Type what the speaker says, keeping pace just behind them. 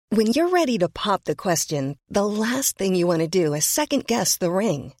When you're ready to pop the question, the last thing you want to do is second-guess the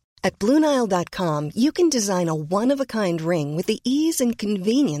ring. At BlueNile.com, you can design a one-of-a-kind ring with the ease and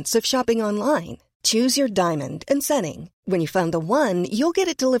convenience of shopping online. Choose your diamond and setting. When you find the one, you'll get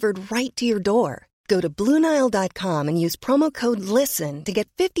it delivered right to your door. Go to BlueNile.com and use promo code LISTEN to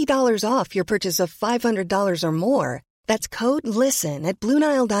get $50 off your purchase of $500 or more. That's code LISTEN at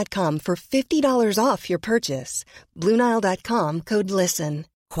BlueNile.com for $50 off your purchase. BlueNile.com, code LISTEN.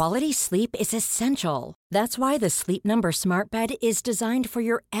 Quality sleep is essential. That's why the Sleep Number Smart Bed is designed for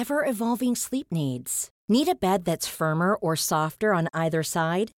your ever-evolving sleep needs. Need a bed that's firmer or softer on either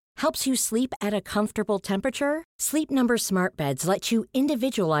side? Helps you sleep at a comfortable temperature? Sleep Number Smart Beds let you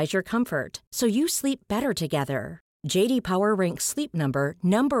individualize your comfort, so you sleep better together. J.D. Power ranks Sleep Number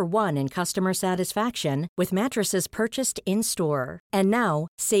number 1 in customer satisfaction with mattresses purchased in-store. And now,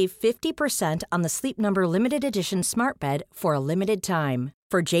 save 50% on the Sleep Number Limited Edition Smart Bed for a limited time.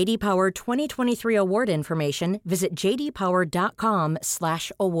 For J.D. Power 2023 award information, visit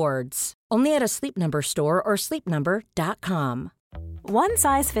jdpower.com/awards. Only at a Sleep Number store or sleepnumber.com. One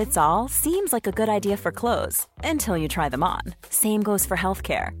size fits all seems like a good idea for clothes until you try them on. Same goes for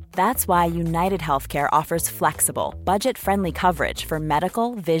healthcare. That's why United Healthcare offers flexible, budget-friendly coverage for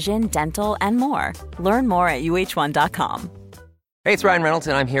medical, vision, dental, and more. Learn more at uh1.com. Hey, it's Ryan Reynolds,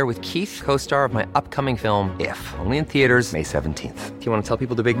 and I'm here with Keith, co-star of my upcoming film, If, only in theaters May 17th. Do you want to tell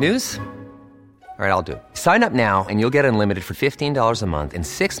people the big news? All right, I'll do it. Sign up now and you'll get unlimited for $15 a month and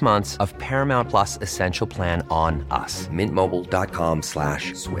 6 months of Paramount Plus Essential Plan on us.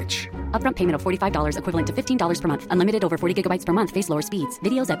 MintMobile.com/switch. Upfront payment of $45 equivalent to $15 per month. Unlimited over 40 gigabytes per month. Face lower speeds.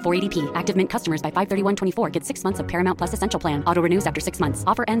 Videos at 480p. Active Mint customers by 531.24 get 6 months of Paramount Plus Essential Plan. Auto renews after 6 months.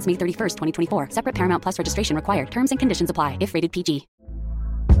 Offer ends May 31st, 2024. Separate Paramount Plus registration required. Terms and conditions apply if rated PG.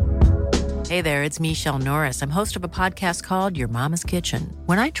 Hey there, it's Michelle Norris. I'm host of a podcast called Your Mama's Kitchen.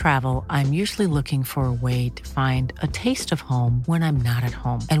 When I travel, I'm usually looking for a way to find a taste of home when I'm not at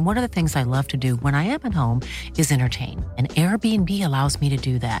home. And one of the things I love to do when I am at home is entertain. And Airbnb allows me to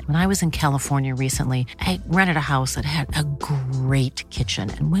do that. When I was in California recently, I rented a house that had a great kitchen.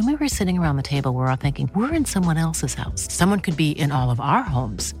 And when we were sitting around the table, we're all thinking, we're in someone else's house. Someone could be in all of our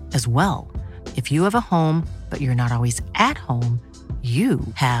homes as well. If you have a home, but you're not always at home, you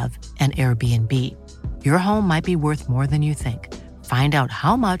have an Airbnb. Your home might be worth more than you think. Find out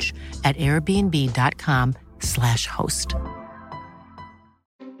how much at airbnb.com/host.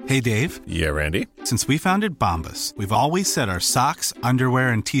 Hey, Dave. Yeah, Randy. Since we founded Bombas, we've always said our socks, underwear,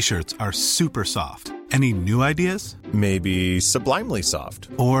 and T-shirts are super soft. Any new ideas? Maybe sublimely soft.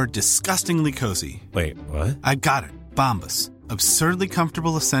 Or disgustingly cozy. Wait, what? I got it. Bombas. Absurdly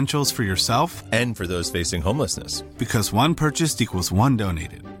comfortable essentials for yourself and for those facing homelessness. Because one purchased equals one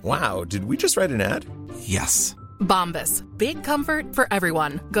donated. Wow, did we just write an ad? Yes. Bombas. Big comfort for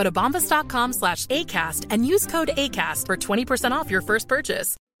everyone. Go to bombas.com/ACAST and use code ACAST for 20% off your first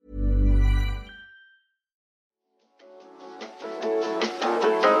purchase.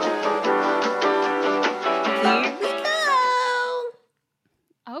 Here we go.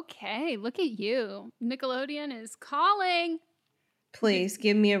 Okay, look at you. Nickelodeon is calling. Please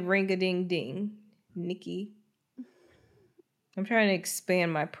give me a ring-a-ding-ding, Nikki. I'm trying to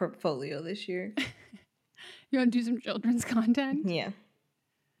expand my portfolio this year. You want to do some children's content? Yeah.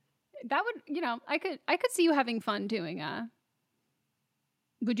 That would, I could see you having fun doing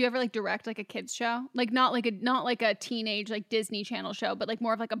would you ever like direct like a kids show? Like not like a teenage like Disney Channel show, but like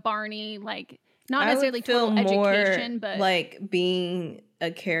more of like a Barney, like not necessarily total education, but like being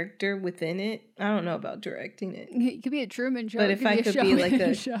a character within it. I don't know about directing it. It could be a Truman Show. But if I could be like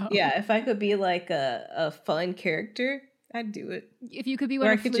a show. Yeah, if I could be like a fun character, I'd do it. If you could be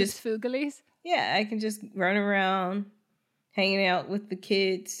one of Flukes Fugalis. Yeah, I can just run around hanging out with the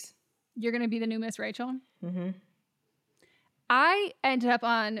kids. You're gonna be the new Miss Rachel? Mm-hmm. I ended up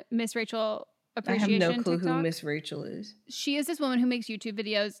on Miss Rachel Appreciation. I have no clue TikTok. who Miss Rachel is. She is this woman who makes YouTube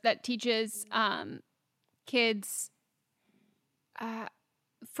videos that teaches kids.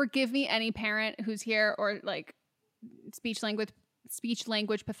 Forgive me, any parent who's here or like speech language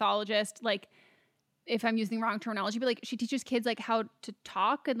pathologist. Like, if I'm using the wrong terminology, but like she teaches kids like how to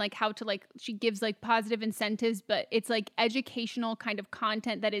talk and like how to like she gives like positive incentives, but it's like educational kind of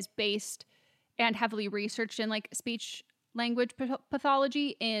content that is based and heavily researched in like speech language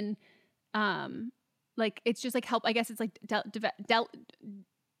pathology in like it's just like help. I guess it's like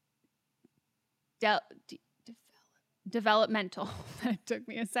developmental. That took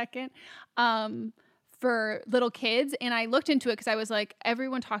me a second. For little kids. And I looked into it because I was like,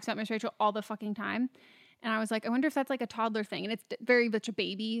 everyone talks about Miss Rachel all the fucking time. And I was like, I wonder if that's like a toddler thing. And it's very much a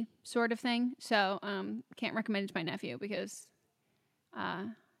baby sort of thing. So can't recommend it to my nephew because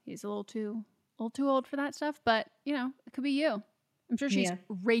He's a little too old for that stuff, but you know, it could be you. I'm sure she's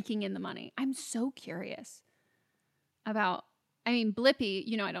raking in the money. I'm so curious about, I mean, Blippi,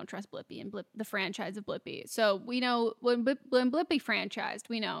 you know, I don't trust Blippi and the franchise of Blippi. So we know when Blippi franchised,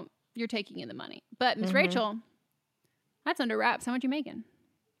 we know you're taking in the money. But Miss Rachel, that's under wraps. How much you making?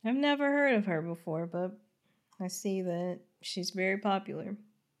 I've never heard of her before, but I see that she's very popular.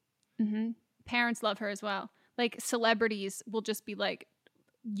 Mm-hmm. Parents love her as well. Like celebrities will just be like,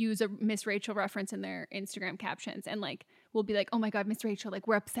 use a Miss Rachel reference in their Instagram captions and like we'll be like, oh my God, Miss Rachel, like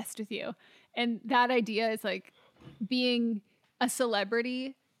we're obsessed with you. And that idea is like being a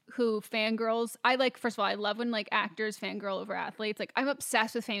celebrity who fangirls. I like, first of all, I love when like actors fangirl over athletes. Like I'm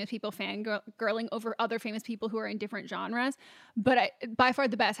obsessed with famous people fangirling over other famous people who are in different genres. But by far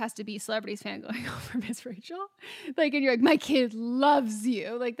the best has to be celebrities fangirling over Miss Rachel. Like, and you're like, my kid loves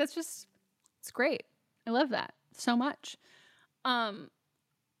you. Like that's just, it's great. I love that so much.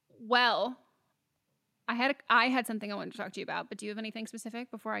 Well, I had something I wanted to talk to you about, but do you have anything specific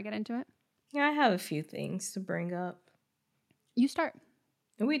before I get into it? Yeah, I have a few things to bring up. You start.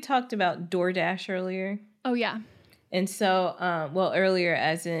 We talked about DoorDash earlier. Oh, yeah. And so, earlier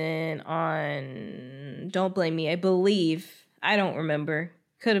as in on Don't Blame Me, I believe, I don't remember,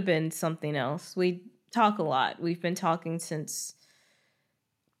 could have been something else. We talk a lot. We've been talking since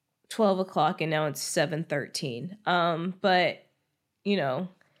 12 o'clock and now it's 7:13. But, you know,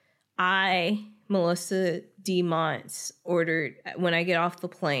 Melissa D. Montz, ordered, when I get off the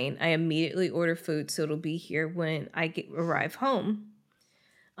plane, I immediately order food so it'll be here when I arrive home.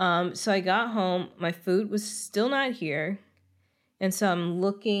 So I got home, my food was still not here. And so I'm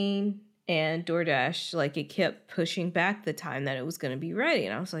looking and DoorDash, like it kept pushing back the time that it was going to be ready.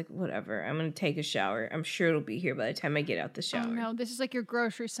 And I was like, whatever, I'm going to take a shower. I'm sure it'll be here by the time I get out the shower. Oh no, this is like your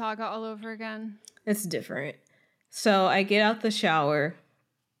grocery saga all over again. It's different. So I get out the shower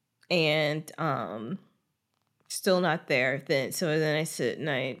and still not there. Then I sit and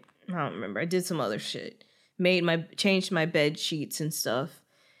I don't remember. I did some other shit. Changed my bed sheets and stuff.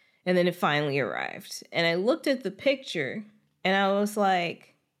 And then it finally arrived. And I looked at the picture and I was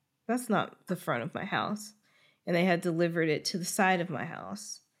like, that's not the front of my house. And they had delivered it to the side of my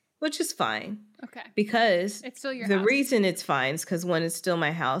house, which is fine. Okay. Because it's still your house. The house. reason it's fine is because one, it's still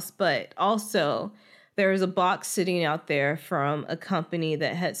my house, but also there was a box sitting out there from a company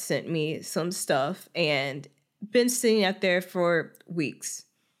that had sent me some stuff and been sitting out there for weeks.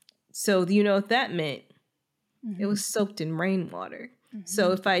 So you know what that meant? Mm-hmm. It was soaked in rainwater. Mm-hmm.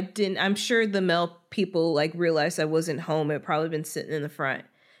 So if I didn't, I'm sure the mail people like realized I wasn't home. It had probably been sitting in the front.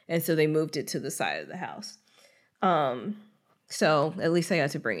 And so they moved it to the side of the house. So at least I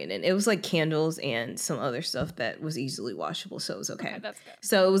got to bring it in. It was like candles and some other stuff that was easily washable. So it was okay. That's good.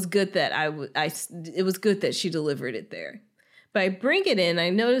 So it was good that it was good that she delivered it there. But I bring it in, I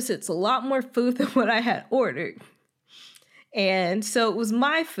notice it's a lot more food than what I had ordered. And so it was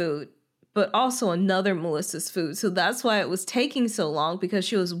my food, but also another Melissa's food. So that's why it was taking so long, because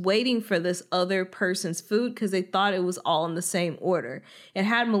she was waiting for this other person's food because they thought it was all in the same order. It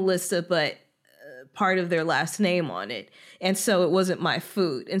had Melissa, but part of their last name on it. And so it wasn't my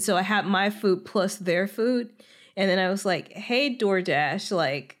food. And so I had my food plus their food. And then I was like, hey, DoorDash,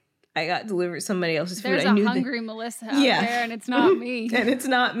 like, I got delivered somebody else's food. There's a hungry Melissa out there, and it's not me. And it's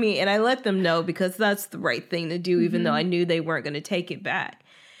not me. And I let them know because that's the right thing to do, even though I knew they weren't going to take it back.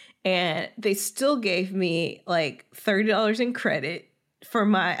 And they still gave me like $30 in credit for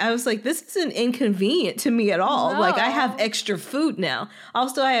I was like, this isn't inconvenient to me at all. No. Like, I have extra food now.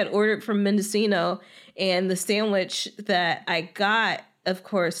 Also, I had ordered from Mendocino, and the sandwich that I got, of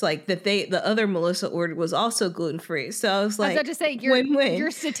course, like the other Melissa ordered was also gluten-free. So I was like, I was about to say,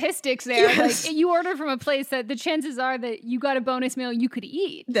 your statistics there, yes. Like you ordered from a place that the chances are that you got a bonus meal you could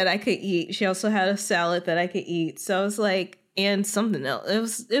eat. That I could eat. She also had a salad that I could eat. So I was like, and something else.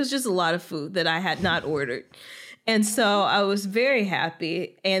 It was just a lot of food that I had not ordered. And so I was very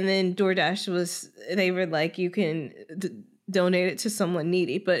happy. And then DoorDash they were like, you can donate it to someone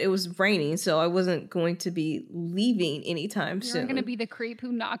needy. But it was raining, so I wasn't going to be leaving anytime soon. You're going to be the creep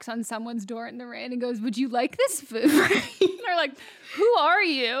who knocks on someone's door in the rain and goes, would you like this food? And they're like, who are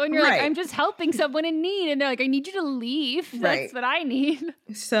you? And you're like, I'm just helping someone in need. And they're like, I need you to leave. That's what I need.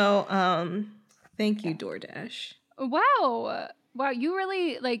 So thank you, DoorDash. Wow, you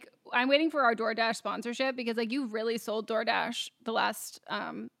really, like, I'm waiting for our DoorDash sponsorship because, like, you've really sold DoorDash the last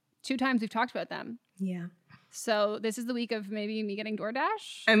 2 times we've talked about them. Yeah. So this is the week of maybe me getting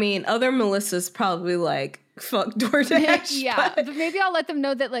DoorDash. I mean, other Melissa's probably like, fuck DoorDash. Yeah, but maybe I'll let them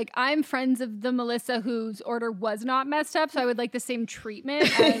know that like I'm friends of the Melissa whose order was not messed up, so I would like the same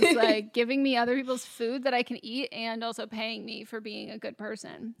treatment as like giving me other people's food that I can eat and also paying me for being a good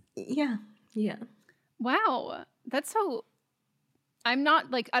person. Yeah. Wow, that's so. I'm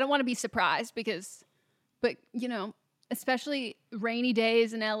not like, I don't want to be surprised but you know, especially rainy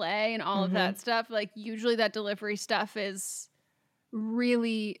days in LA and all of that stuff, like usually that delivery stuff is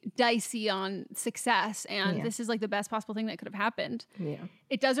really dicey on success, and this is like the best possible thing that could have happened. Yeah.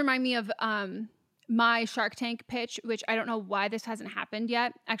 It does remind me of my Shark Tank pitch, which I don't know why this hasn't happened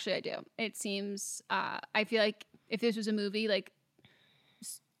yet. Actually, I do. It seems, I feel like if this was a movie, like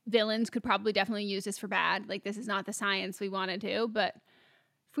villains could probably definitely use this for bad. Like this is not the science we want to do, but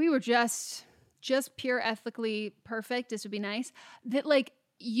if we were just pure ethically perfect, this would be nice. That like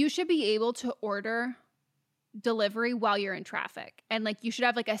you should be able to order delivery while you're in traffic, and like you should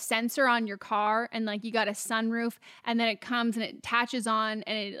have like a sensor on your car, and like you got a sunroof, and then it comes and it attaches on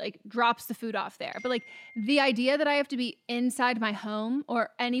and it like drops the food off there. But like the idea that I have to be inside my home or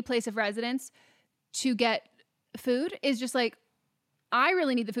any place of residence to get food is just like, I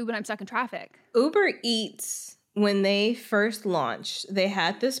really need the food when I'm stuck in traffic. Uber Eats, when they first launched, they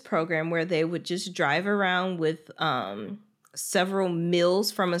had this program where they would just drive around with several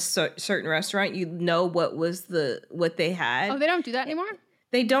meals from a certain restaurant. You know what they had. Oh, they don't do that anymore?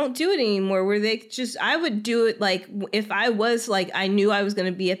 They don't do it anymore, where they just, I would do it like if I was like, I knew I was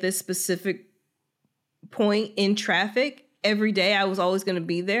going to be at this specific point in traffic every day. I was always going to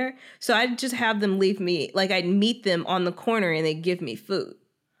be there. So I'd just have them leave me, like I'd meet them on the corner and they'd give me food.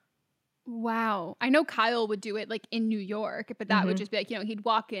 Wow. I know Kyle would do it like in New York, but that would just be like, you know, he'd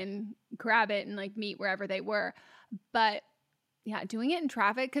walk in, grab it, and like meet wherever they were. But yeah, doing it in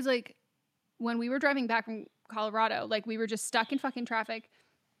traffic, because like when we were driving back from Colorado, like we were just stuck in fucking traffic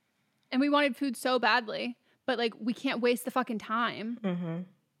and we wanted food so badly, but like we can't waste the fucking time.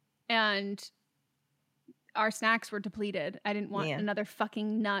 And our snacks were depleted. I didn't want another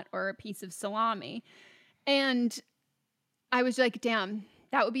fucking nut or a piece of salami. And I was like, damn,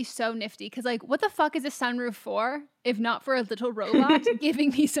 that would be so nifty. Because, like, what the fuck is a sunroof for if not for a little robot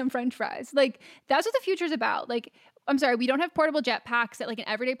giving me some French fries? Like, that's what the future's about. Like, I'm sorry, we don't have portable jetpacks that, like, an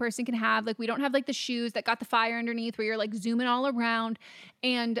everyday person can have. Like, we don't have, like, the shoes that got the fire underneath where you're, like, zooming all around.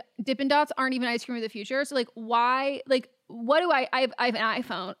 And Dippin' Dots aren't even ice cream of the future. So, like, why? Like, what do I have an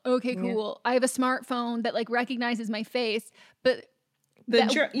iPhone. Okay, cool. I have a smartphone that, like, recognizes my face. But the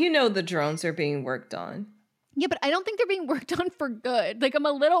drones are being worked on. Yeah, but I don't think they're being worked on for good. Like, I'm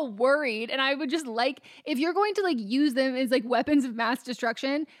a little worried, and I would just like, if you're going to like use them as like weapons of mass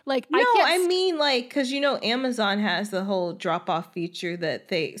destruction, like I mean like, because Amazon has the whole drop-off feature that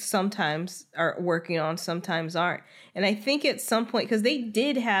they sometimes are working on, sometimes aren't. And I think at some point, because they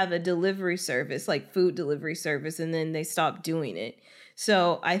did have a delivery service, like food delivery service, and then they stopped doing it.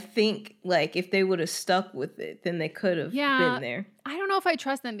 So I think like if they would have stuck with it, then they could have been there. I don't know if I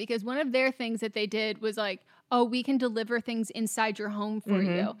trust them, because one of their things that they did was like, oh, we can deliver things inside your home for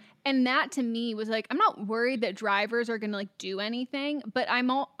you. And that to me was like, I'm not worried that drivers are going to like do anything, but I'm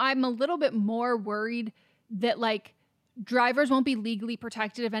a little bit more worried that like drivers won't be legally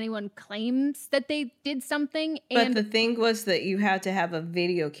protected if anyone claims that they did something. But the thing was that you had to have a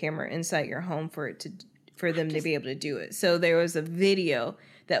video camera inside your home for them to be able to do it. So there was a video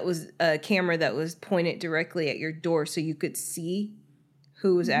that was a camera that was pointed directly at your door so you could see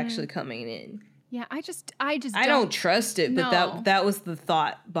who was actually coming in. Yeah, I don't trust it, but that was the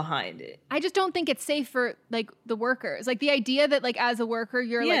thought behind it. I just don't think it's safe for like the workers. Like the idea that like as a worker,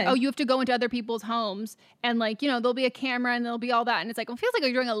 you're like, oh, you have to go into other people's homes and like, there'll be a camera and there'll be all that. And it's like, it feels like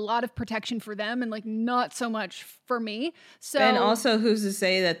you're doing a lot of protection for them and like not so much for me. So, and also who's to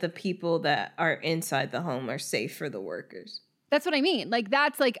say that the people that are inside the home are safe for the workers? That's what I mean. Like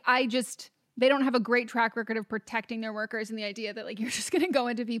that's like, they don't have a great track record of protecting their workers, and the idea that like you're just going to go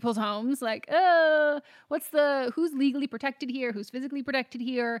into people's homes like, who's legally protected here? Who's physically protected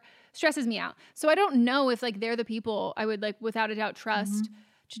here? Stresses me out. So I don't know if like they're the people I would like without a doubt trust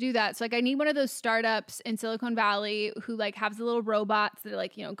to do that. So like I need one of those startups in Silicon Valley who like has the little robots that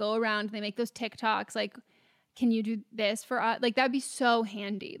like, go around and they make those TikToks. Like, can you do this for us? Like that'd be so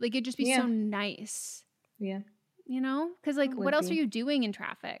handy. Like it'd just be so nice. Yeah. Because like what else are you doing in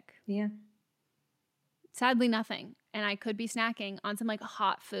traffic? Yeah. Sadly, nothing. And I could be snacking on some like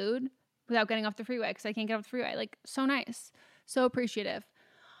hot food without getting off the freeway because I can't get off the freeway. Like so nice. So appreciative.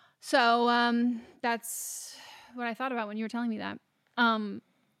 So that's what I thought about when you were telling me that.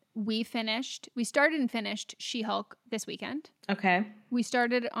 We started and finished She-Hulk this weekend. Okay. We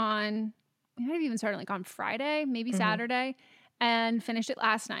it might have even started like on Friday, maybe Saturday, and finished it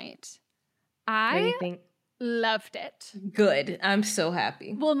last night. What do you think? Loved it. Good. I'm so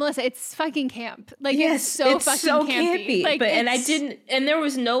happy. Well, Melissa, it's fucking camp. Like, yes, it's so campy. Like, and there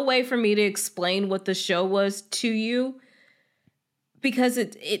was no way for me to explain what the show was to you, because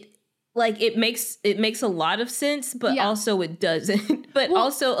it makes a lot of sense, but also it doesn't. But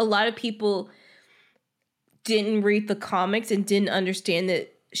also a lot of people didn't read the comics and didn't understand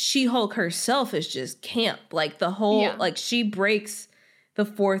that She-Hulk herself is just camp. Like, the whole, like, she breaks the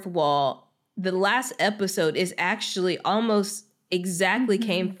fourth wall. The last episode is actually almost exactly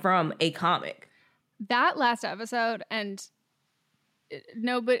came from a comic. That last episode, and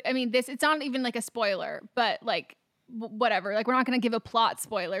no, but I mean, it's not even like a spoiler, but like, whatever. Like, we're not going to give a plot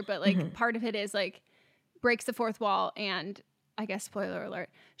spoiler, but like, part of it is like, breaks the fourth wall, and I guess, spoiler alert,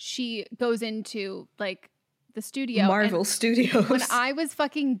 she goes into like the studio. Marvel Studios. When I was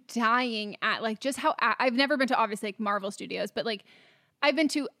fucking dying at like just how, I've never been to obviously like Marvel Studios, but like, I've been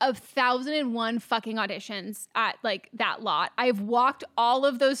to 1,001 fucking auditions at like that lot. I've walked all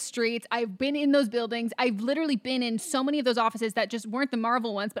of those streets. I've been in those buildings. I've literally been in so many of those offices that just weren't the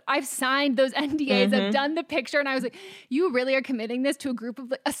Marvel ones, but I've signed those NDAs. I've done the picture, and I was like, you really are committing this to a group of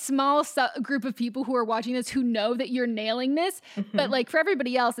like a small group of people who are watching this who know that you're nailing this. But like for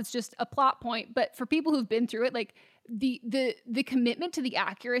everybody else, it's just a plot point. But for people who've been through it, like the commitment to the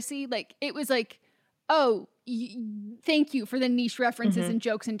accuracy, like it was like, oh, thank you for the niche references and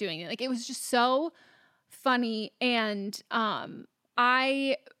jokes and doing it. Like, it was just so funny. And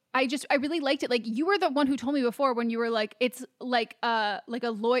I really liked it. Like, you were the one who told me before when you were like, it's like a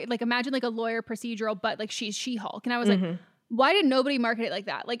lawyer, like imagine like a lawyer procedural, but like she's She-Hulk. And I was like, why did nobody market it like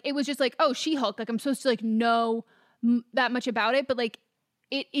that? Like, it was just like, oh, She-Hulk. Like, I'm supposed to like know that much about it. But like,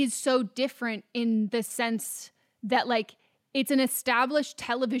 it is so different in the sense that like, it's an established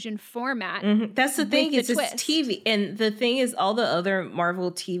television format. That's the thing, it's TV. And the thing is, all the other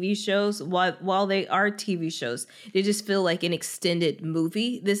Marvel TV shows, while they are TV shows, they just feel like an extended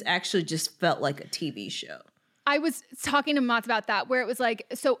movie. This actually just felt like a TV show. I was talking to Mats about that, where it was like,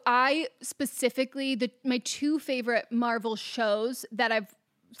 so I specifically, my two favorite Marvel shows that I've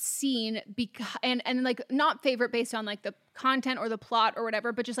seen, and like not favorite based on like the content or the plot or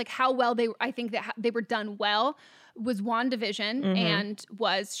whatever, but just like how well I think that they were done well, was WandaVision and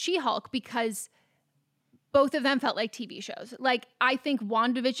was She-Hulk, because both of them felt like TV shows. Like, I think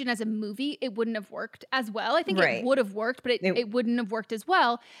WandaVision as a movie, it wouldn't have worked as well. I think it would have worked, but it wouldn't have worked as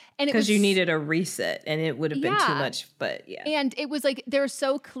well. And because you needed a reset, and it would have been too much. But yeah, and it was like there was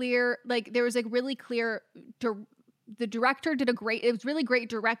so clear, like there was like really clear. The director did it was really great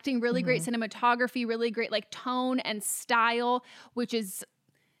directing, really great cinematography, really great like tone and style, which is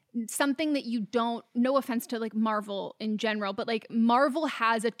something that you don't, no offense to like Marvel in general, but like Marvel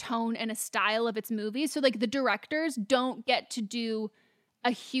has a tone and a style of its movies. So like the directors don't get to do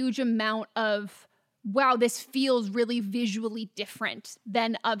a huge amount of, wow, this feels really visually different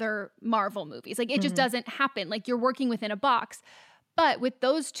than other Marvel movies. Like it just doesn't happen. Like you're working within a box. But with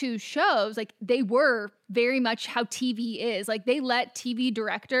those two shows, like they were very much how TV is. Like they let TV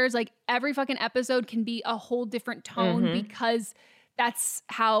directors, like every fucking episode can be a whole different tone because that's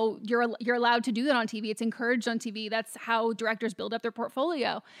how you're allowed to do that on TV. It's encouraged on TV. That's how directors build up their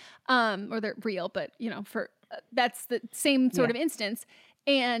portfolio, or they're real, but you know, that's the same sort of instance.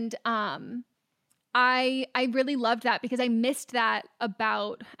 And I really loved that because I missed that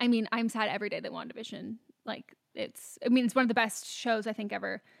about. I mean, I'm sad every day that WandaVision, like it's one of the best shows I think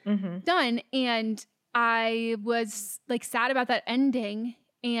ever done, and I was like sad about that ending.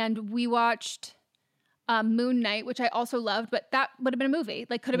 And we watched Moon Knight, which I also loved, but that would have been a movie.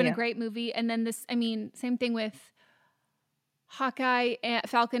 Like, could have been a great movie. And then this, I mean, same thing with Hawkeye and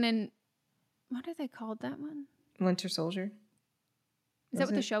Falcon and what are they called? That one? Winter Soldier. Is that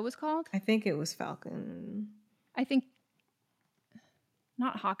what the show was called? I think it was Falcon. I think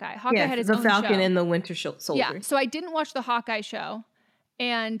not Hawkeye. Hawkeye had his own show. The Falcon and the Winter Soldier. Yeah. So I didn't watch the Hawkeye show.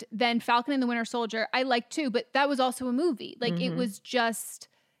 And then Falcon and the Winter Soldier, I liked too, but that was also a movie. Like it was just,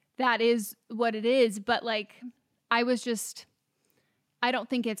 that is what it is. But like, I don't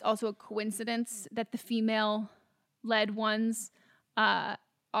think it's also a coincidence that the female-led ones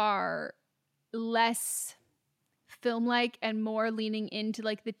are less film-like and more leaning into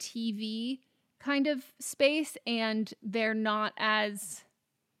like the TV kind of space, and they're not as,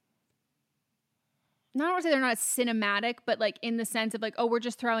 not want to say they're not as cinematic, but like in the sense of like, oh, we're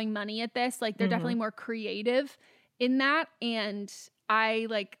just throwing money at this. Like they're definitely more creative in that. And I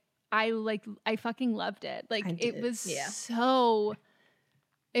fucking loved it. Like it was so,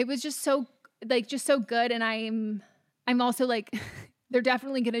 it was just so, like, just so good. And I'm also like they're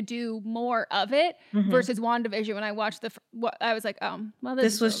definitely going to do more of it versus WandaVision. When I watched I was like, oh, well,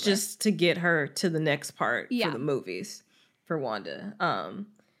 this was over. Just to get her to the next part for the movies for Wanda.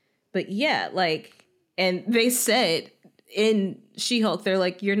 But yeah, like, and they said in She-Hulk, they're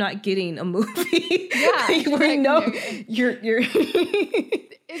like, you're not getting a movie. Yeah. We know you're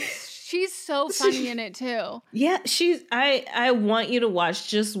She's so funny in it too. Yeah, I want you to watch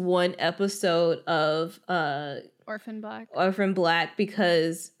just one episode of Orphan Black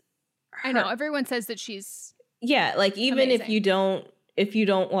because I know everyone says that she's like even amazing. if you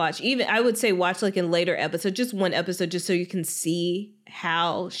don't watch, even I would say watch like in later episodes, just one episode just so you can see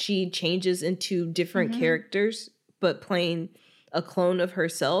how she changes into different characters but playing a clone of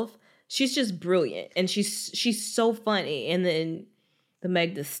herself. She's just brilliant and she's so funny. And then the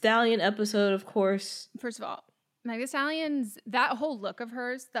Meg Thee Stallion episode, of course. First of all, Meg Thee Stallion's, that whole look of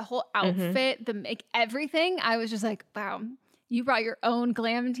hers, the whole outfit, the make, everything, I was just like, wow, you brought your own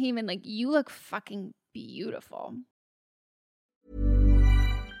glam team and like you look fucking beautiful.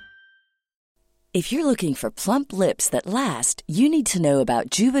 If you're looking for plump lips that last, you need to know about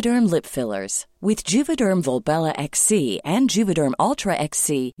Juvederm lip fillers. With Juvederm Volbella XC and Juvederm Ultra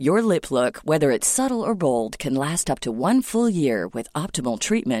XC, your lip look, whether it's subtle or bold, can last up to 1 full year with optimal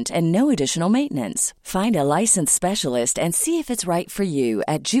treatment and no additional maintenance. Find a licensed specialist and see if it's right for you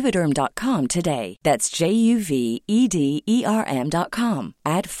at Juvederm.com today. That's JUVEDERM.com.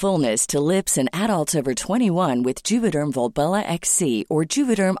 Add fullness to lips in adults over 21 with Juvederm Volbella XC or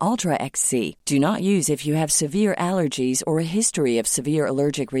Juvederm Ultra XC. Do not use if you have severe allergies or a history of severe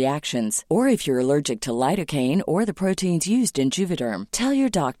allergic reactions, or if you're allergic to lidocaine or the proteins used in Juvederm. Tell your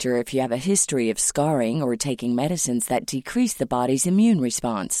doctor if you have a history of scarring or taking medicines that decrease the body's immune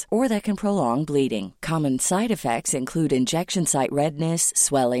response or that can prolong bleeding. Common side effects include injection site redness,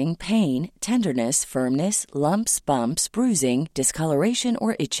 swelling, pain, tenderness, firmness, lumps, bumps, bruising, discoloration,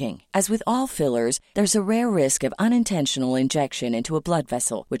 or itching. As with all fillers, there's a rare risk of unintentional injection into a blood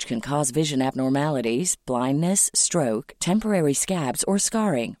vessel, which can cause vision abnormalities, blindness, stroke, temporary scabs, or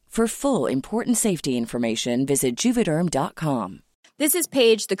scarring. For full, important safety information, visit Juvederm.com. This is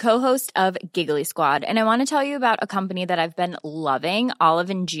Paige, the co-host of Giggly Squad, and I want to tell you about a company that I've been loving,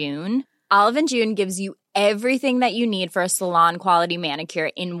 Olive & June. Olive & June gives you everything that you need for a salon-quality manicure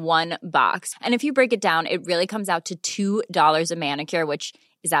in one box. And if you break it down, it really comes out to $2 a manicure, which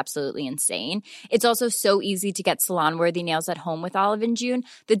is absolutely insane. It's also so easy to get salon-worthy nails at home with Olive & June.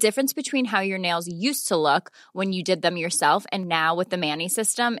 The difference between how your nails used to look when you did them yourself and now with the Mani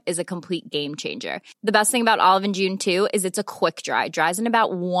system is a complete game changer. The best thing about Olive & June, too, is it's a quick dry. Dries in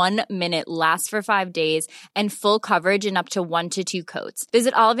about 1 minute, lasts for 5 days, and full coverage in up to 1 to 2 coats.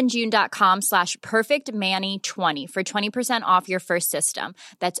 Visit oliveandjune.com/perfectmani20 for 20% off your first system.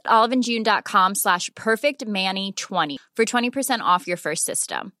 That's oliveandjune.com/perfectmani20 for 20% off your first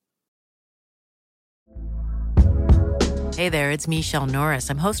system. Hey there, it's Michelle Norris.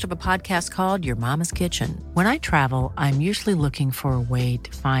 I'm host of a podcast called Your Mama's Kitchen. When I travel, I'm usually looking for a way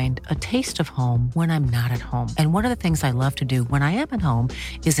to find a taste of home when I'm not at home. And one of the things I love to do when I am at home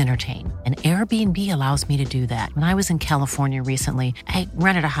is entertain. And Airbnb allows me to do that. When I was in California recently, I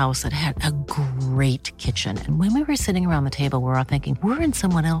rented a house that had a great kitchen. And when we were sitting around the table, we were all thinking, we're in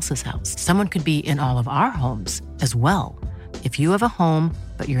someone else's house. Someone could be in all of our homes as well. If you have a home,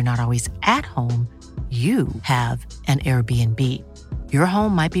 but you're not always at home, you have an Airbnb. Your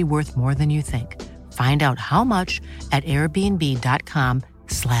home might be worth more than you think. Find out how much at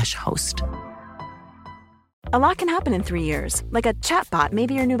airbnb.com/host. A lot can happen in 3 years, like a chatbot may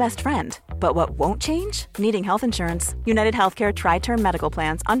be your new best friend. But what won't change? Needing health insurance. United Healthcare Tri-Term Medical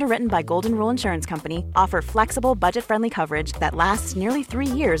Plans, underwritten by Golden Rule Insurance Company, offer flexible, budget-friendly coverage that lasts nearly 3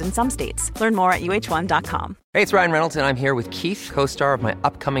 years in some states. Learn more at UH1.com. Hey, it's Ryan Reynolds, and I'm here with Keith, co-star of my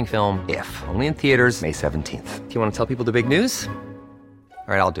upcoming film, If, only in theaters May 17th. Do you want to tell people the big news?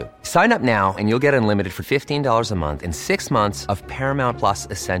 All right, I'll do it. Sign up now and you'll get unlimited for $15 a month and 6 months of Paramount Plus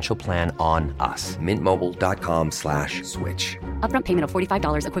Essential Plan on us. MintMobile.com/switch. Upfront payment of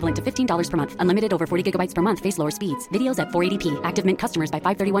 $45 equivalent to $15 per month. Unlimited over 40 gigabytes per month. Face lower speeds. Videos at 480p. Active Mint customers by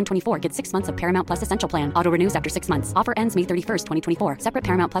 531.24 get 6 months of Paramount Plus Essential Plan. Auto renews after 6 months. Offer ends May 31st, 2024. Separate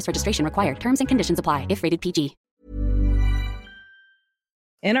Paramount Plus registration required. Terms and conditions apply if rated PG.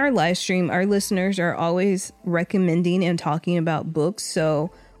 In our live stream, our listeners are always recommending and talking about books. So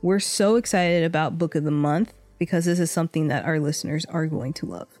we're so excited about Book of the Month because this is something that our listeners are going to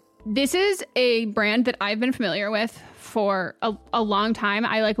love. This is a brand that I've been familiar with for a long time.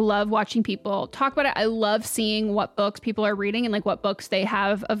 I love watching people talk about it. I love seeing what books people are reading and what books they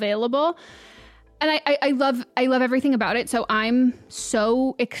have available. And I love everything about it. So I'm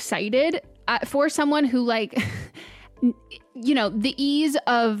so excited for someone who you know, the ease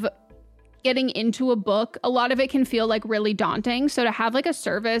of getting into a book, a lot of it can feel like really daunting. So to have like a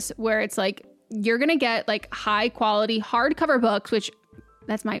service where it's like, you're going to get like high quality hardcover books, which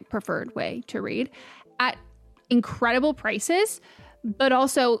that's my preferred way to read, at incredible prices, but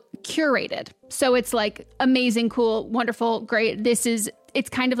also curated. So it's like amazing, cool, wonderful, great. It's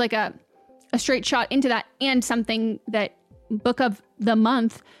kind of like a straight shot into that, and something that Book of the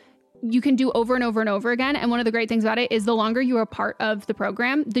Month you can do over and over and over again. And one of the great things about it is the longer you are part of the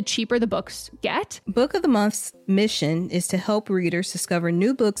program, the cheaper the books get. Book of the Month's mission is to help readers discover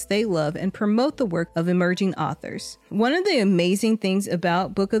new books they love and promote the work of emerging authors. One of the amazing things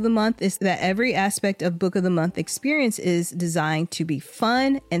about Book of the Month is that every aspect of Book of the Month experience is designed to be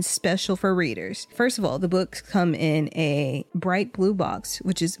fun and special for readers. First of all, the books come in a bright blue box,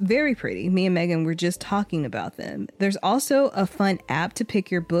 which is very pretty. Me and Megan were just talking about them. There's also a fun app to pick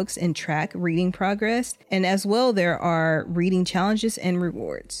your books and track reading progress. And as well, there are reading challenges and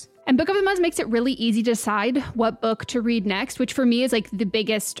rewards. And Book of the Month makes it really easy to decide what book to read next, which for me is like the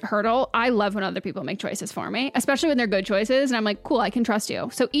biggest hurdle. I love when other people make choices for me, especially when they're good choices. And I'm like, cool, I can trust you.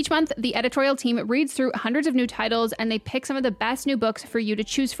 So each month, the editorial team reads through hundreds of new titles and they pick some of the best new books for you to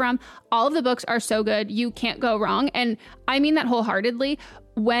choose from. All of the books are so good. You can't go wrong. And I mean that wholeheartedly.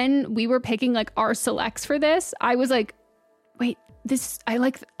 When we were picking like our selects for this, I was like, wait, I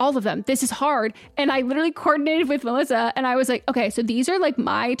like all of them. This is hard. And I literally coordinated with Melissa and I was like, okay, so these are like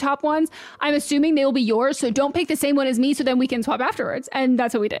my top ones. I'm assuming they will be yours. So don't pick the same one as me so then we can swap afterwards. And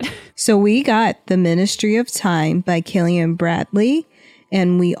that's what we did. So we got The Ministry of Time by Killian Bradley.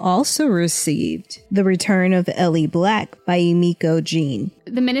 And we also received The Return of Ellie Black by Emiko Jean.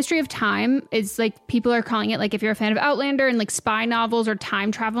 The Ministry of Time is like, people are calling it, like if you're a fan of Outlander and like spy novels or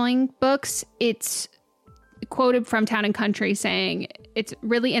time traveling books, it's quoted from Town and Country saying it's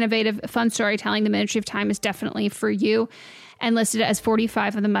really innovative, fun storytelling. The Ministry of Time is definitely for you, and listed as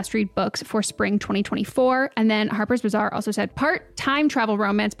 45 of the must-read books for spring 2024. And then Harper's Bazaar also said part time travel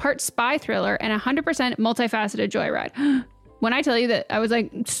romance, part spy thriller, and 100% multifaceted joyride. When I tell you that, I was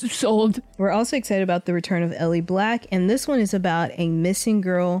like, sold. We're also excited about The Return of Ellie Black, and this one is about a missing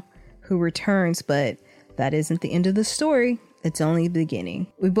girl who returns, but that isn't the end of the story. It's only the beginning.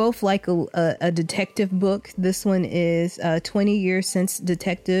 We both like a detective book. This one is 20 years since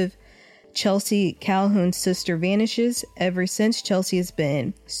Detective Chelsea Calhoun's sister vanishes. Ever since, Chelsea has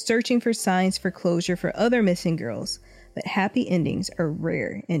been searching for signs for closure for other missing girls, but happy endings are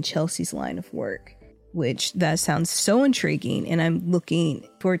rare in Chelsea's line of work, which that sounds so intriguing, and I'm looking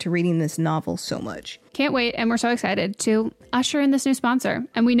forward to reading this novel so much. Can't wait, and we're so excited to usher in this new sponsor.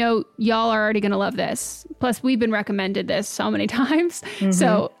 And we know y'all are already going to love this. Plus, we've been recommended this so many times. Mm-hmm.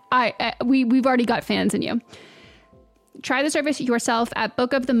 So we've already got fans in you. Try the service yourself at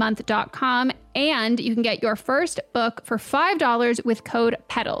bookofthemonth.com, and you can get your first book for $5 with code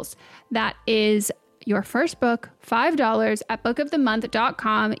PEDALS. That is your first book, $5 at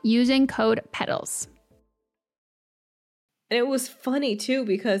bookofthemonth.com using code PEDALS. And it was funny too,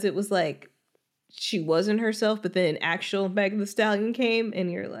 because it was like she wasn't herself, but then actual Megan Thee Stallion came, and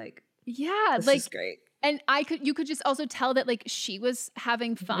you're like, yeah, this like, is great. And you could just also tell that like she was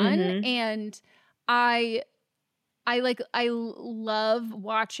having fun. Mm-hmm. And I love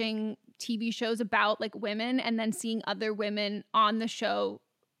watching TV shows about like women and then seeing other women on the show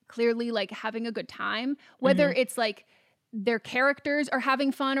clearly like having a good time, whether mm-hmm. it's like their characters are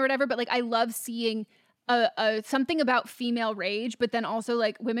having fun or whatever. But like, I love seeing something about female rage, but then also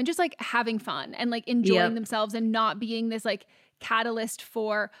like women just like having fun and like enjoying themselves and not being this like catalyst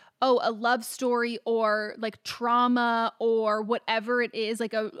for, a love story or like trauma or whatever it is,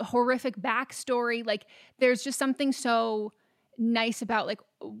 like a horrific backstory. Like there's just something so nice about like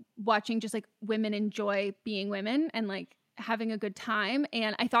watching just like women enjoy being women and like having a good time.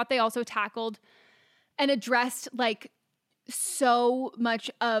 And I thought they also tackled and addressed like so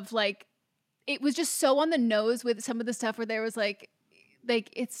much of like, it was just so on the nose with some of the stuff where there was like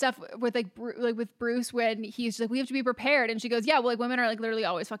it's stuff with like with Bruce when he's like, we have to be prepared, and she goes, yeah, well, like women are like literally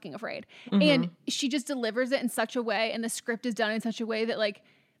always fucking afraid. Mm-hmm. And she just delivers it in such a way, and the script is done in such a way that like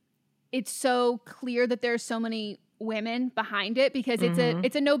it's so clear that there's so many women behind it, because mm-hmm.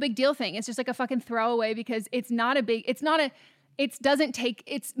 it's a no big deal thing. It's just like a fucking throwaway, because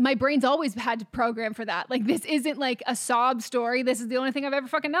my brain's always had to program for that. Like, this isn't like a sob story. This is the only thing I've ever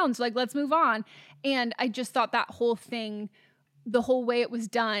fucking known. So like, let's move on. And I just thought that whole thing, the whole way it was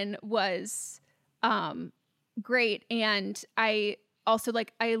done was great. And I also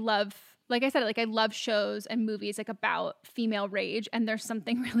I love shows and movies like about female rage. And there's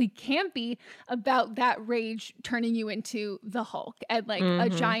something really campy about that rage turning you into the Hulk and like mm-hmm. a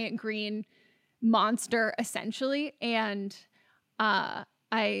giant green monster essentially. And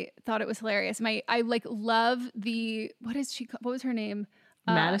I thought it was hilarious. I like love what was her name?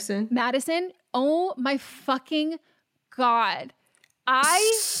 Madison. Oh my fucking God.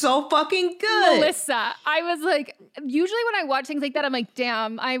 So fucking good. Melissa. I was like, usually when I watch things like that, I'm like,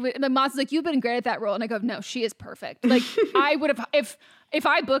 damn, the Moss is like, you've been great at that role. And I go, no, she is perfect. Like I would have, if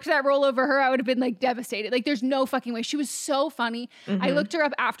I booked that role over her, I would have been like devastated. Like there's no fucking way. She was so funny. I looked her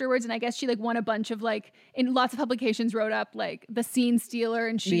up afterwards and I guess she like won a bunch of like, in lots of publications wrote up like the Scene Stealer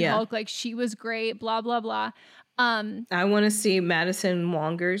and She-Hulk. Like she was great, blah, blah, blah. I want to see Madison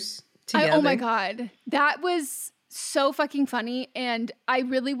Wongers together. Oh my God. That was so fucking funny. And I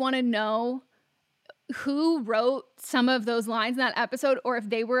really want to know who wrote some of those lines in that episode, or if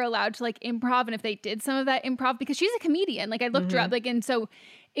they were allowed to like improv, and if they did some of that improv, because she's a comedian. Like I looked her up, like, and so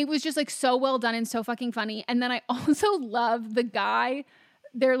it was just like so well done and so fucking funny. And then I also love the guy.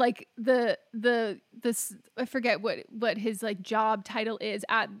 They're like this I forget what his like job title is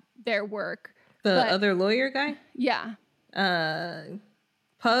at their work. The other lawyer guy? Yeah.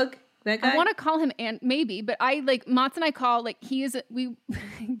 Pug? That guy? I want to call him maybe, but I like Mats and I call like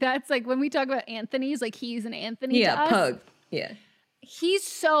that's like when we talk about Anthony's, like he's an Anthony to us. Pug. Yeah. He's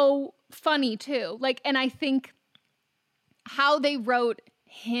so funny too. Like, and I think how they wrote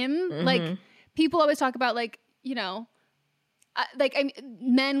him, like people always talk about like, you know,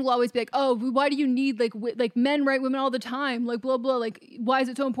 men will always be like, oh, why do you need like men write women all the time? Like blah, blah. Like, why is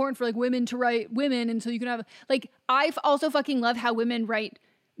it so important for like women to write women? And so you can have like, I also fucking love how women write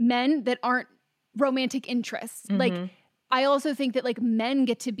men that aren't romantic interests. Like, I also think that like men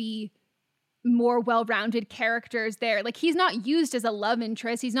get to be more well-rounded characters there. Like he's not used as a love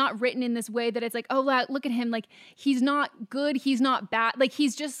interest. He's not written in this way that it's like, oh, look at him. Like he's not good. He's not bad. Like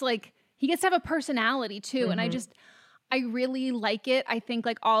he's just like, he gets to have a personality too. And I really like it. I think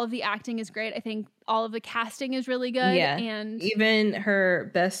like all of the acting is great. I think all of the casting is really good. Yeah. And even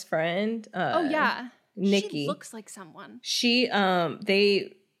her best friend, Nikki. She looks like someone. She,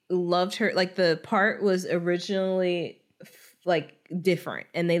 they loved her. Like the part was originally like different,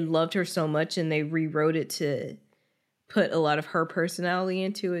 and they loved her so much, and they rewrote it to put a lot of her personality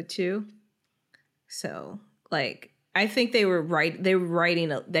into it too. So like, I think they were right. They were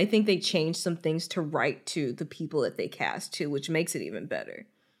writing. I think they changed some things to write to the people that they cast too, which makes it even better.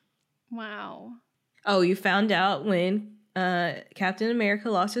 Wow. Oh, you found out when Captain America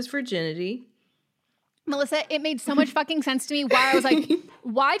lost his virginity. Melissa, it made so much fucking sense to me why I was like,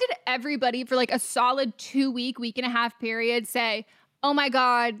 why did everybody for like a solid 2-week, week and a half period say, oh my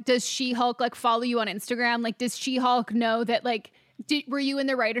God, does She-Hulk like follow you on Instagram? Like, does She-Hulk know that like, were you in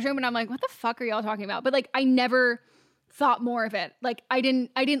the writer's room? And I'm like, what the fuck are y'all talking about? But like, I never thought more of it. Like I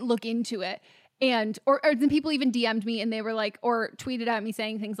didn't look into it. And, or then people even DM'd me and they were like, or tweeted at me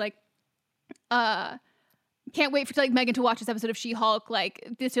saying things like, can't wait for like Megan to watch this episode of She-Hulk. Like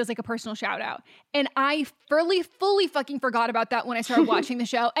this feels like a personal shout out. And I fully fucking forgot about that when I started watching the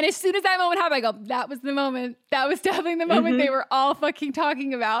show. And as soon as that moment happened, I go, that was the moment. That was definitely the moment they were all fucking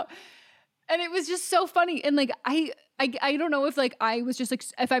talking about. And it was just so funny. And like, I don't know if like I was just like,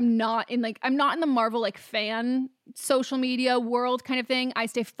 if I'm not in the Marvel like fan social media world kind of thing. I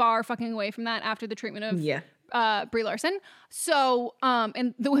stay far fucking away from that after the treatment of Brie Larson. So,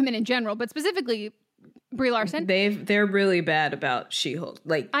 and the women in general, but specifically Brie Larson. They're really bad about She-Hulk.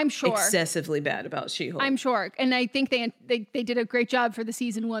 Like, I'm sure excessively bad about She-Hulk. I'm sure, and I think they did a great job for the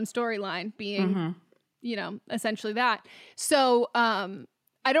season 1 storyline being, you know, essentially that. So,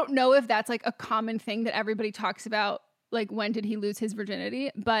 I don't know if that's like a common thing that everybody talks about. Like, when did he lose his virginity?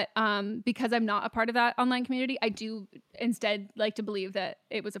 But because I'm not a part of that online community, I do instead like to believe that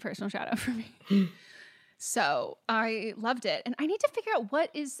it was a personal shout out for me. So I loved it, and I need to figure out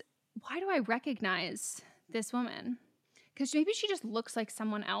why do I recognize this woman? Because maybe she just looks like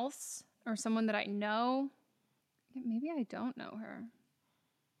someone else or someone that I know. Maybe I don't know her.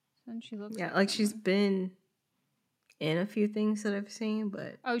 Then she looks like she's been in a few things that I've seen,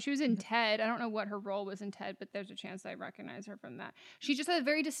 but she was in Ted. I don't know what her role was in Ted, but there's a chance I recognize her from that. She just has a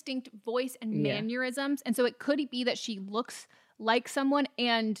very distinct voice and mannerisms, and so it could be that she looks like someone,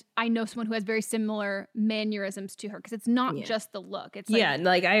 and I know someone who has very similar mannerisms to her, because it's not just the look. It's like,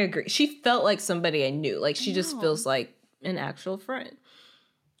 like I agree. She felt like somebody I knew. Like she just feels like an actual friend.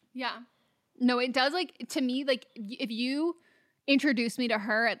 Yeah. No, it does. Like, to me, like if you introduce me to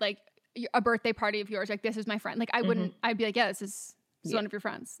her at like a birthday party of yours, like this is my friend. Like I wouldn't. I'd be like, yeah, this is one of your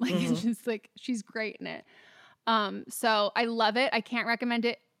friends. Like it's just like she's great in it. So I love it. I can't recommend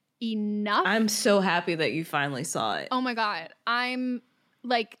it enough. I'm so happy that you finally saw it. Oh my God. I'm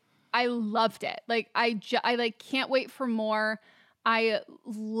like, I loved it. Like I like can't wait for more. I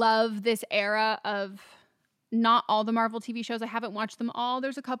love this era of not all the Marvel TV shows. I haven't watched them all.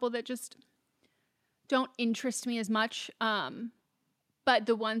 There's a couple that just don't interest me as much. But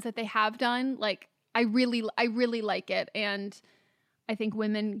the ones that they have done, like I really like it. And I think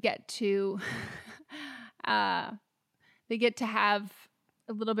women get to they get to have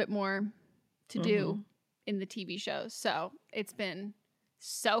a little bit more to do in the TV shows. So it's been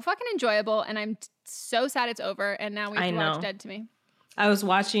so fucking enjoyable, and I'm so sad it's over, and now we have to watch Dead to Me. I was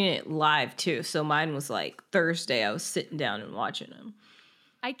watching it live too, so mine was like Thursday. I was sitting down and watching them.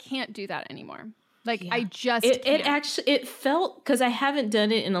 I can't do that anymore. Like I just it felt, because I haven't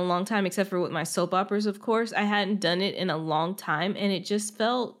done it in a long time, except for with my soap operas, of course. I hadn't done it in a long time, and it just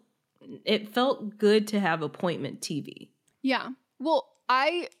felt good to have appointment TV. Yeah. Well,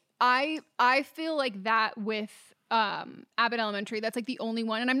 I feel like that with Abbott Elementary. That's like the only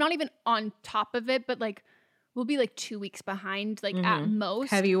one, and I'm not even on top of it, but like we'll be like 2 weeks behind, like at most.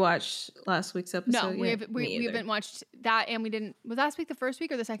 Have you watched last week's episode? No, we haven't watched that, and we didn't. Was last week the first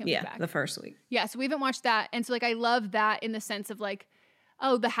week or the second week back? Yeah, the first week. Yeah, so we haven't watched that, and so like I love that in the sense of like,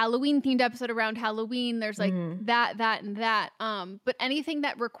 oh, the Halloween themed episode around Halloween. There's like that, and that. But anything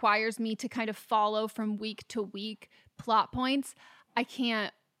that requires me to kind of follow from week to week plot points, I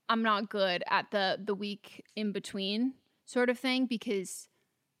can't. I'm not good at the week in between sort of thing, because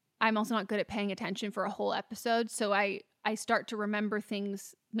I'm also not good at paying attention for a whole episode. So I start to remember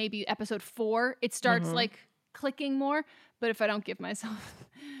things, maybe episode 4, it starts like clicking more. But if I don't give myself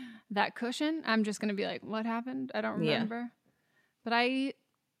that cushion, I'm just going to be like, what happened? I don't remember. Yeah. But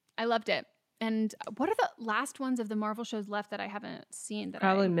I loved it. And what are the last ones of the Marvel shows left that I haven't seen?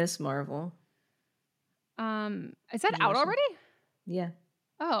 Probably Miss Marvel. Is that out already? Yeah.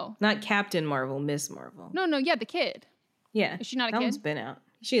 Oh. Not Captain Marvel, Miss Marvel. No, yeah, the kid. Yeah. Is she not a kid? That one's been out.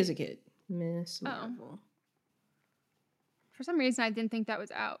 She is a kid. Miss Marvel. For some reason, I didn't think that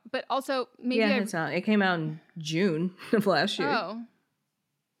was out. But also, maybe it's out. It came out in June of last year. Oh.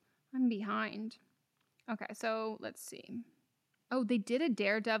 I'm behind. Okay, so let's see. Oh, they did a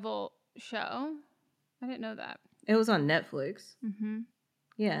Daredevil show? I didn't know that. It was on Netflix. Mm-hmm.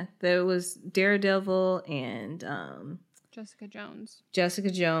 Yeah, there was Daredevil and Jessica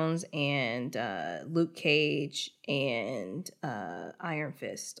Jones and Luke Cage and Iron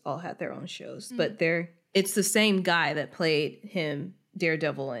Fist all had their own shows. But it's the same guy that played him,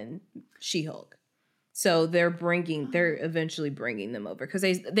 Daredevil and She-Hulk. So they're eventually bringing them over, because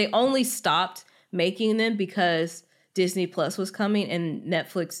they only stopped making them because Disney Plus was coming, and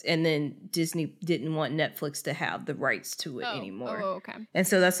Netflix, and then Disney didn't want Netflix to have the rights to it anymore. Oh, okay. And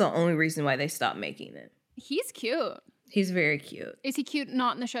so that's the only reason why they stopped making it. He's cute. He's very cute. Is he cute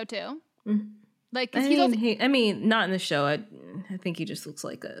not in the show too? Mm-hmm. Like, not in the show. I think he just looks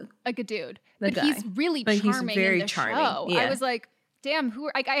like a dude. But guy. He's really charming. He's very charming. Show. Yeah. I was like, damn,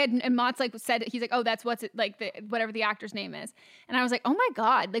 and Mott's like said, he's like, oh, that's what's it, like whatever the actor's name is. And I was like, oh my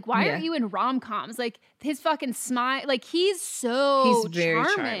God, like, why aren't you in rom-coms? Like, his fucking smile, like, he's very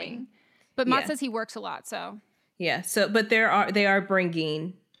charming. But Mott says he works a lot, so. Yeah, so, but they are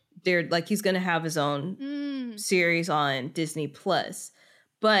bringing, like, he's going to have his own series on Disney Plus.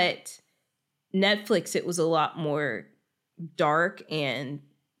 But Netflix, it was a lot more dark and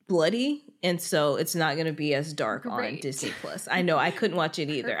bloody, and so it's not going to be as dark on Disney Plus. I know, I couldn't watch it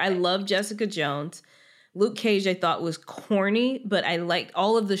either. I love Jessica Jones. Luke Cage I thought was corny, but I liked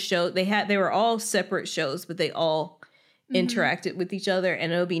all of the shows. They were all separate shows, but they all interacted with each other,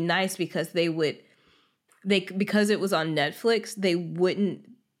 and it would be nice because because it was on Netflix, they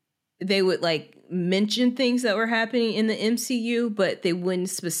would like mention things that were happening in the MCU, but they wouldn't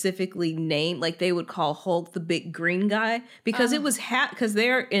specifically name, like they would call Hulk the big green guy, because it was because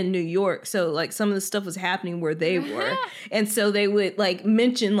they're in New York, so like some of the stuff was happening where they were, and so they would like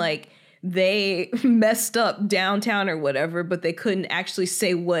mention like they messed up downtown or whatever, but they couldn't actually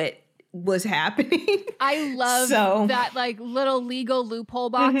say what was happening. I love that like little legal loophole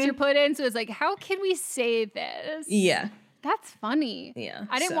box you're put in, so it's like, how can we say this? Yeah. That's funny. Yeah.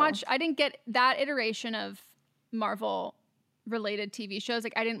 I didn't get that iteration of Marvel related TV shows.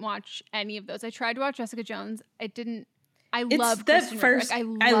 Like, I didn't watch any of those. I tried to watch Jessica Jones. I love Kristen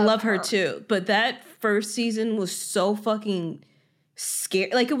Ritter. I love her too. But that first season was so fucking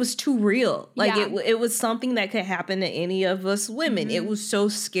scary. Like, it was too real. Like, it was something that could happen to any of us women. It was so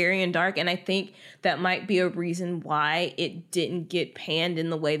scary and dark. And I think that might be a reason why it didn't get panned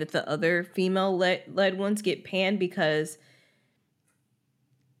in the way that the other female led ones get panned, because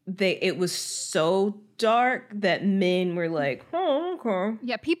it was so dark that men were like, oh, okay.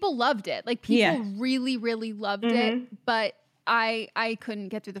 Yeah, people loved it. Like, people really, really loved it. But I couldn't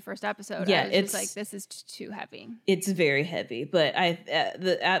get through the first episode. Yeah, I was just like, this is too heavy. It's very heavy, but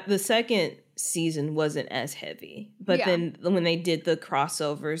the second season wasn't as heavy. But then when they did the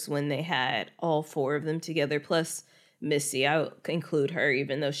crossovers, when they had all 4 of them together, plus Missy, I would include her,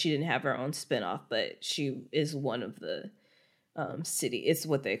 even though she didn't have her own spinoff, but she is one of the city. It's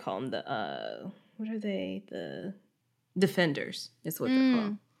what they call them. The what are they? The Defenders is what they're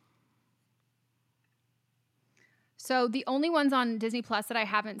called. So the only ones on Disney Plus that I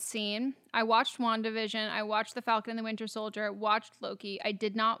haven't seen, I watched WandaVision, I watched The Falcon and the Winter Soldier, watched Loki. I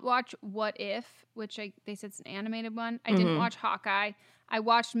did not watch What If, which they said it's an animated one. I didn't watch Hawkeye. I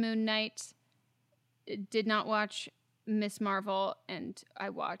watched Moon Knight. Did not watch Miss Marvel, and I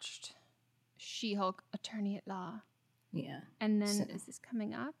watched She-Hulk: Attorney at Law. Yeah. And then is this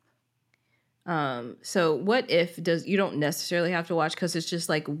coming up? So What If you don't necessarily have to watch, because it's just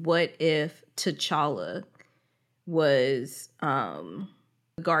like, what if T'Challa was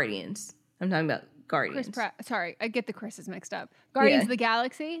Guardians? I'm talking about Guardians. Chris Pratt. Sorry, I get the Chris's mixed up. Guardians of the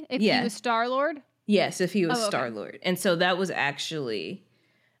Galaxy. If he was Star-Lord. Yes, if he was Star-Lord. And so that was actually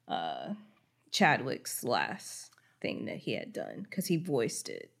Chadwick's last thing that he had done, because he voiced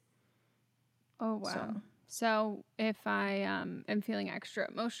it. Oh wow. So if I am feeling extra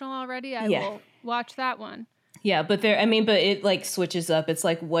emotional already, I will watch that one. Yeah, but but it like switches up. It's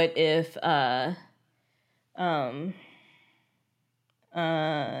like, what if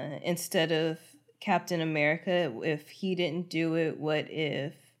instead of Captain America, if he didn't do it, what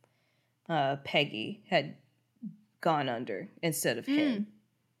if Peggy had gone under instead of him?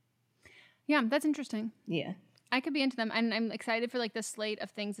 Yeah, that's interesting. Yeah. I could be into them. And I'm excited for like the slate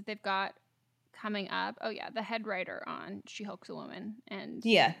of things that they've got coming up. Oh yeah, the head writer on She-Hulk's a Woman, and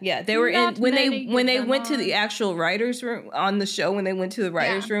they were in when they went to the actual writers' room on the show. When they went to the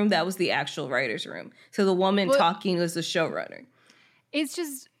writers' room, that was the actual writers' room. So the woman talking was the showrunner. It's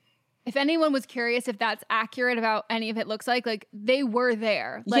just, if anyone was curious if that's accurate about any of it looks like they were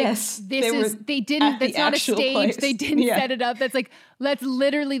there. Like, yes, they didn't. That's not a stage. Place. They didn't set it up. That's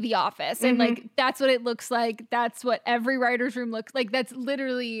literally the office, and like that's what it looks like. That's what every writers' room looks like. That's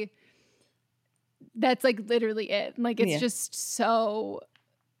literally it. Like, it's just so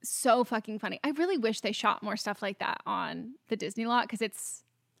fucking funny. I really wish they shot more stuff like that on the Disney lot, because it's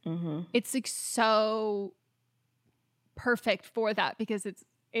like so perfect for that, because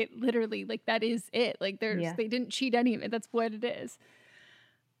it literally, like, that is it. Like, they didn't cheat any of it. That's what it is.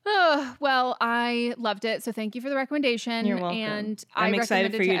 Oh, well, I loved it. So thank you for the recommendation. You're welcome. And I'm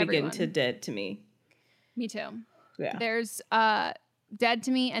excited for you to everyone. get into Dead to Me. Me too. Yeah. There's Dead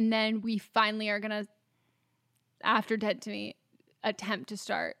to Me, and then we finally are gonna, after Dead to Me, attempt to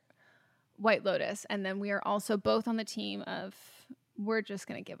start White Lotus, and then we are also both on the team of we're just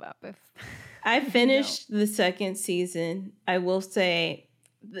gonna give up if I finished the second season. I will say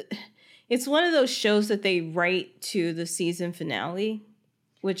it's one of those shows that they write to the season finale,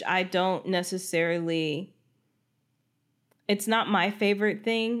 which I don't necessarily. It's not my favorite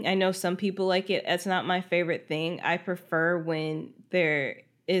thing. I know some people like it. It's not my favorite thing. I prefer when there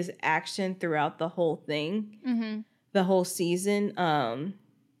is action throughout the whole thing, the whole season.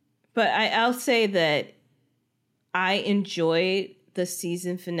 But I'll say that I enjoyed the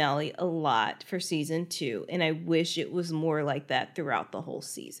season finale a lot for season 2, and I wish it was more like that throughout the whole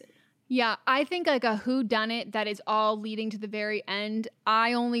season. Yeah, I think like a whodunit that is all leading to the very end.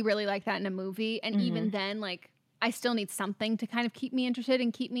 I only really like that in a movie, and even then, like, I still need something to kind of keep me interested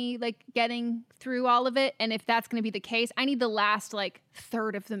and keep me like getting through all of it. And if that's going to be the case, I need the last like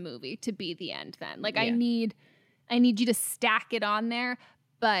third of the movie to be the end then. Like, I need you to stack it on there.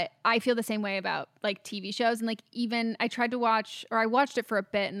 But I feel the same way about like TV shows. And like, even I watched it for a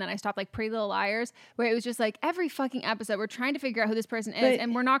bit, and then I stopped, like Pretty Little Liars, where it was just like every fucking episode we're trying to figure out who this person is,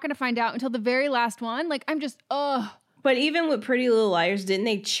 and we're not going to find out until the very last one. Like, I'm just, But even with Pretty Little Liars, didn't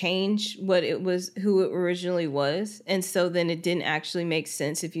they change who it originally was? And so then it didn't actually make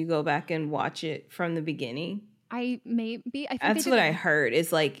sense if you go back and watch it from the beginning. I think that's what I heard.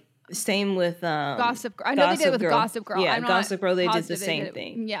 It's like, same with Gossip Girl. I know they did it with Gossip Girl. Yeah, Gossip Girl, they did the same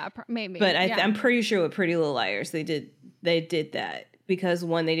thing. Yeah, maybe. But I'm pretty sure with Pretty Little Liars, they did that. Because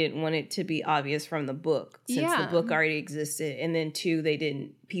 1, they didn't want it to be obvious from the book, since the book already existed, and then 2,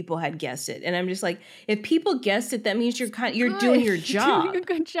 people had guessed it, and I'm just like, if people guessed it, that means you're doing your job. You're doing a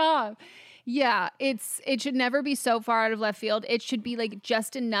good job. Yeah, it should never be so far out of left field. It should be like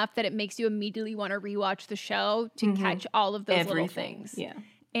just enough that it makes you immediately want to rewatch the show to catch all of those little things. Yeah,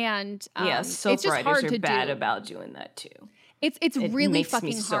 and soap it's just writers hard are to bad do. about doing that too. It's really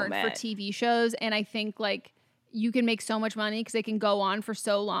fucking so hard mad. for TV shows, and I think like you can make so much money because they can go on for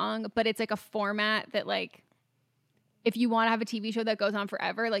so long, but it's like a format that like if you want to have a TV show that goes on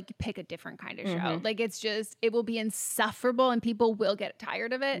forever, like you pick a different kind of show. Like it's just, it will be insufferable and people will get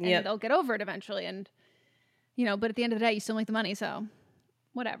tired of it and they'll get over it eventually. And, you know, but at the end of the day, you still make the money. So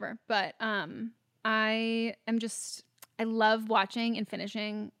whatever. But I love watching and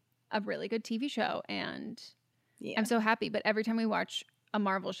finishing a really good TV show. And I'm so happy. But every time we watch a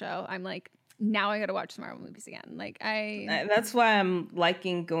Marvel show, I'm like, now I got to watch some Marvel movies again. Like that's why I'm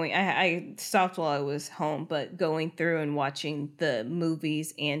liking going. I stopped while I was home, but going through and watching the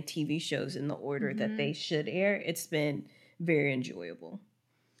movies and TV shows in the order that they should air, it's been very enjoyable.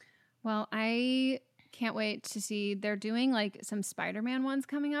 Well, I can't wait to see. They're doing like some Spider-Man ones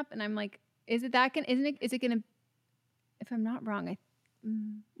coming up, and I'm like, is it gonna? If I'm not wrong,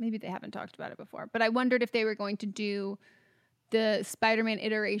 maybe they haven't talked about it before, but I wondered if they were going to do the Spider-Man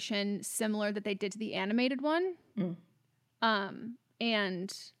iteration similar that they did to the animated one.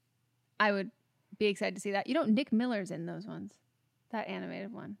 And I would be excited to see that. You know, Nick Miller's in those ones, that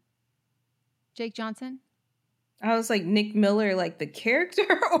animated one. Jake Johnson. I was like, Nick Miller, like the character,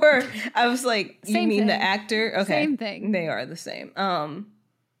 or I was like, you mean the actor? Okay. Same thing. They are the same.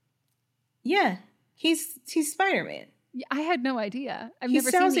 Yeah, he's Spider-Man. Yeah, I had no idea. I've he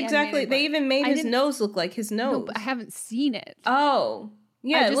never sounds seen the exactly. They even made his nose look like his nose. No, but I haven't seen it. Oh,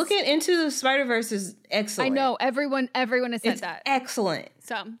 yeah. Look at Into the Spider-Verse is excellent. I know everyone has said that. Excellent.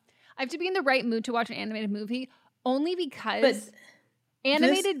 So I have to be in the right mood to watch an animated movie, only because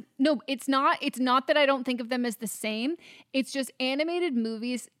animated. No, it's not. It's not that I don't think of them as the same. It's just animated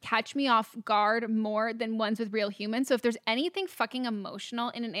movies catch me off guard more than ones with real humans. So if there's anything fucking emotional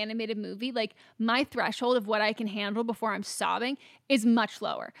in an animated movie, like my threshold of what I can handle before I'm sobbing is much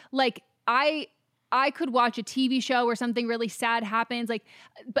lower. Like I could watch a TV show where something really sad happens, like,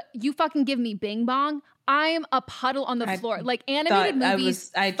 but you fucking give me Bing Bong, I am a puddle on the floor. Like animated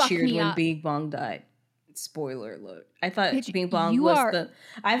movies, I cheered when up. Bing Bong died. Spoiler alert. I thought Bing Bong was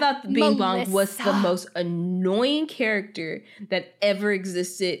Bing Bong was the most annoying character that ever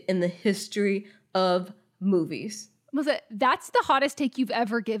existed in the history of movies. Melissa, that's the hottest take you've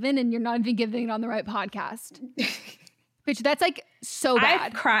ever given, and you're not even giving it on the right podcast. Bitch, that's like so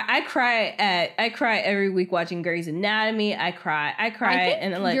bad. I cry every week watching Grey's Anatomy. I cry,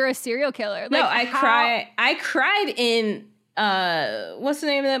 and then, like, you're a serial killer. No, like, I cried in what's the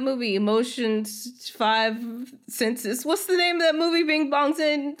name of that movie? Emotions 5 Senses. What's the name of that movie Bing Bong's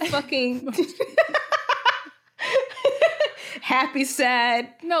in? Fucking Happy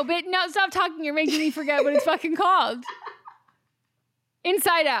Sad. No, but no, stop talking. You're making me forget what it's fucking called.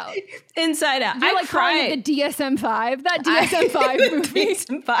 Inside Out. Inside Out. You're like calling it the DSM-5. That DSM-5 movie.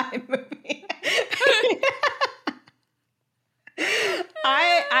 DSM-5 movie.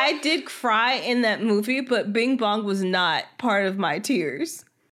 I did cry in that movie, but Bing Bong was not part of my tears.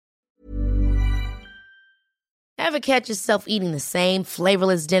 Ever catch yourself eating the same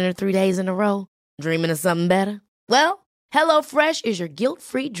flavorless dinner 3 days in a row? Dreaming of something better? Well, HelloFresh is your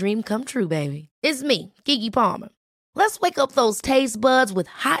guilt-free dream come true, baby. It's me, Keke Palmer. Let's wake up those taste buds with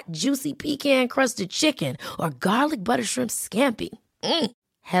hot, juicy pecan-crusted chicken or garlic butter shrimp scampi.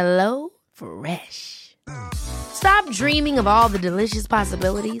 Hello Fresh. Stop dreaming of all the delicious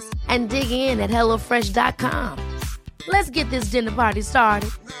possibilities and dig in at HelloFresh.com. Let's get this dinner party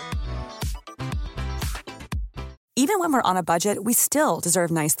started. Even when we're on a budget, we still deserve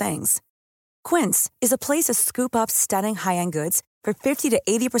nice things. Quince is a place to scoop up stunning high-end goods for 50 to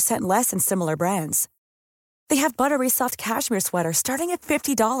 80% less than similar brands. They have buttery soft cashmere sweaters starting at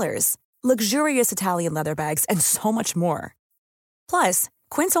 $50, luxurious Italian leather bags, and so much more. Plus,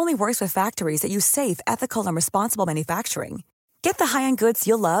 Quince only works with factories that use safe, ethical, and responsible manufacturing. Get the high-end goods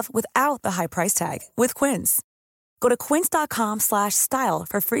you'll love without the high price tag with Quince. Go to quince.com/style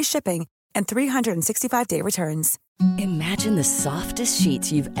for free shipping and 365-day returns. Imagine the softest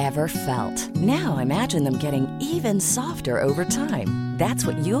sheets you've ever felt. Now imagine them getting even softer over time. That's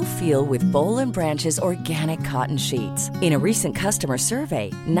what you'll feel with Boll & Branch's organic cotton sheets. In a recent customer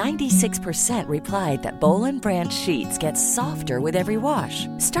survey, 96% replied that Boll & Branch sheets get softer with every wash.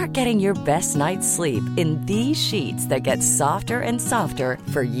 Start getting your best night's sleep in these sheets that get softer and softer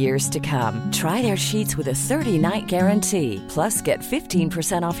for years to come. Try their sheets with a 30-night guarantee. Plus, get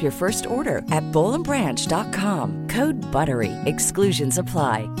 15% off your first order at bollandbranch.com. Code BUTTERY. Exclusions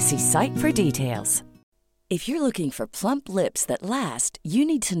apply. See site for details. If you're looking for plump lips that last, you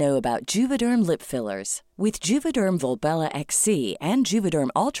need to know about Juvederm lip fillers. With Juvederm Volbella XC and Juvederm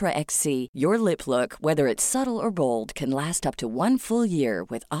Ultra XC, your lip look, whether it's subtle or bold, can last up to 1 full year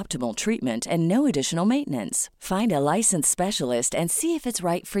with optimal treatment and no additional maintenance. Find a licensed specialist and see if it's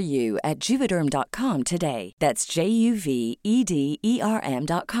right for you at Juvederm.com today. That's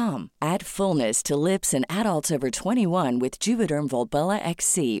JUVEDERM.com. Add fullness to lips in adults over 21 with Juvederm Volbella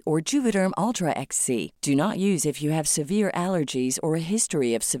XC or Juvederm Ultra XC. Do not use if you have severe allergies or a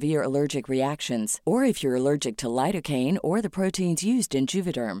history of severe allergic reactions, or if you're allergic to lidocaine or the proteins used in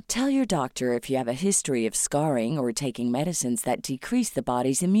Juvederm. Tell your doctor if you have a history of scarring or taking medicines that decrease the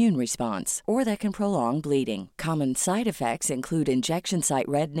body's immune response or that can prolong bleeding. Common side effects include injection site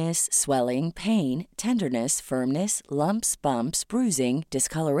redness, swelling, pain, tenderness, firmness, lumps, bumps, bruising,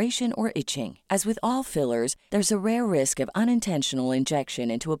 discoloration, or itching. As with all fillers, there's a rare risk of unintentional injection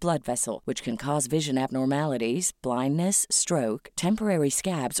into a blood vessel, which can cause vision abnormalities, blindness, stroke, temporary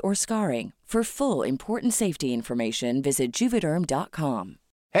scabs, or scarring. For full, important safety information, visit Juvederm.com.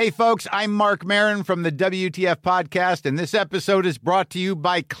 Hey, folks, I'm Mark Maron from the WTF Podcast, and this episode is brought to you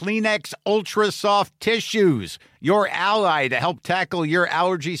by Kleenex Ultra Soft Tissues, your ally to help tackle your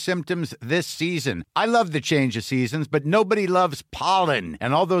allergy symptoms this season. I love the change of seasons, but nobody loves pollen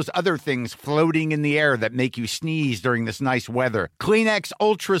and all those other things floating in the air that make you sneeze during this nice weather. Kleenex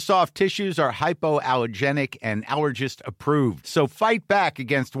Ultra Soft Tissues are hypoallergenic and allergist approved, so fight back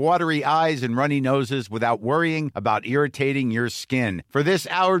against watery eyes and runny noses without worrying about irritating your skin. For this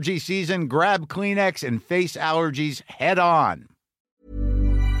allergy season, grab Kleenex and face allergies head on.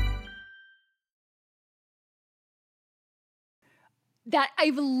 That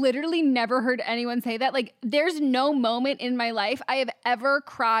I've literally never heard anyone say that. Like, there's no moment in my life I have ever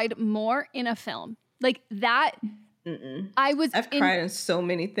cried more in a film. Like that. I've cried in so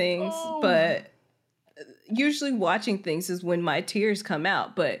many things, but usually watching things is when my tears come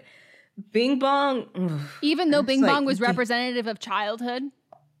out. But Bing Bong, even though Bing Bong was representative of childhood,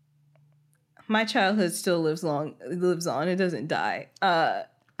 my childhood still lives on. It doesn't die.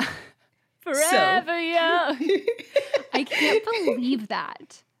 Forever young. I can't believe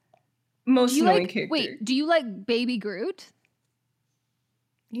that. Most annoying character. Wait, do you like Baby Groot?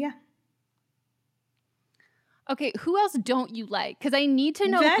 Yeah. Okay, who else don't you like? Because I need to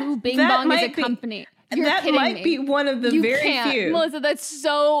know who Bing Bong is a company. You're that kidding might me. be one of the few. Melissa, that's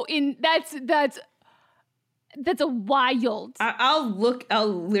so that's a wild. I'll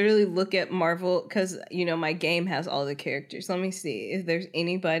literally look at Marvel because, you know, my game has all the characters. Let me see if there's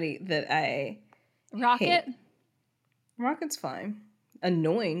anybody that I Rocket? hate. Rocket's fine.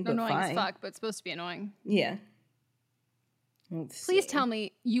 Annoying, but annoying fine. As fuck, but supposed to be annoying. Yeah. Please tell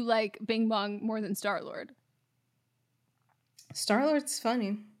me you like Bing Bong more than Star-Lord. Star-Lord's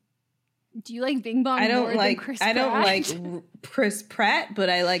funny. Do you like Bing Bong than Chris Pratt? I don't like Chris Pratt, but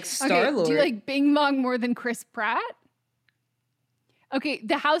I like Star-Lord. Okay, do you like Bing Bong more than Chris Pratt? Okay,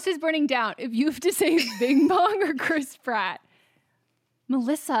 the house is burning down. If you have to say Bing Bong or Chris Pratt,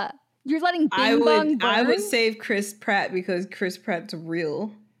 Melissa, you're letting Bing Bong burn? I would save Chris Pratt because Chris Pratt's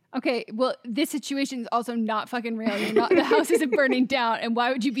real. Okay, well, this situation is also not fucking real. The house isn't burning down, and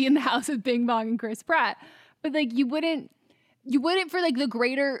why would you be in the house with Bing Bong and Chris Pratt? But like, you wouldn't for like the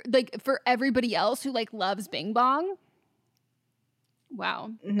greater, like for everybody else who like loves Bing Bong. Wow.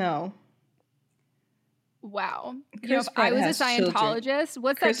 No. Wow. Chris if I was a Scientologist, children.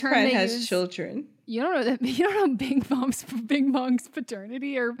 what's Chris that term Pratt they has use? Children. You don't know that. You don't know Bing Bong's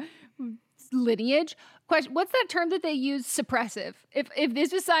paternity or lineage. Question: what's that term that they use? Suppressive. If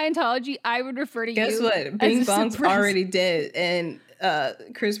this was Scientology, I would refer to Guess you. what? Bing Bong's already dead, and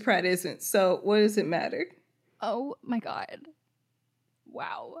Chris Pratt isn't. So what does it matter? Oh my god!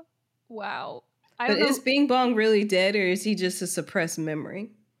 Wow. But is Bing Bong really dead, or is he just a suppressed memory?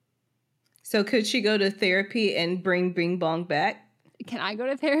 So could she go to therapy and bring Bing Bong back? Can I go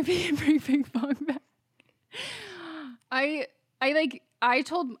to therapy and bring Bing Bong back? I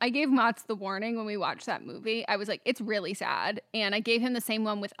gave Mats the warning when we watched that movie. I was like, it's really sad. And I gave him the same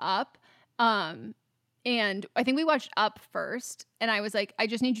one with Up. And I think we watched Up first. And I was like, I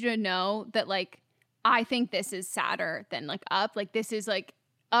just need you to know that, like, I think this is sadder than like Up. Like, this is like,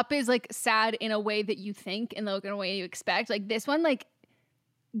 Up is like sad in a way that you think and like in a way you expect. Like, this one, like,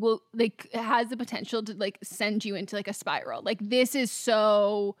 will like has the potential to like send you into like a spiral. Like, this is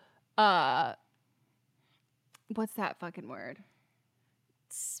so what's that fucking word?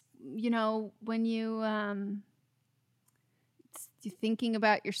 It's, you know, when you're thinking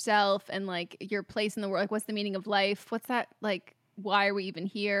about yourself and like your place in the world, like what's the meaning of life? What's that, like, why are we even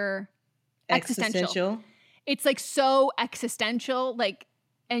here? Existential. It's like so existential, like,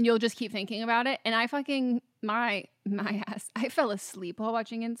 and you'll just keep thinking about it. And I fucking my ass, I fell asleep while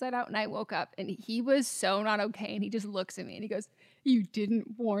watching Inside Out, and I woke up and he was so not okay, and he just looks at me and he goes, "You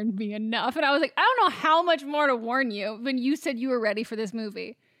didn't warn me enough." And I was like, I don't know how much more to warn you when you said you were ready for this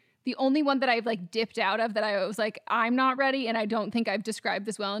movie. The only one that I've like dipped out of that I was like, I'm not ready, and I don't think I've described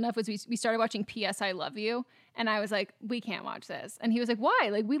this well enough, was we started watching P.S. I Love You, and I was like, we can't watch this. And he was like, why?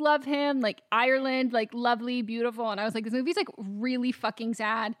 Like, we love him, like Ireland, like lovely, beautiful. And I was like, this movie's like really fucking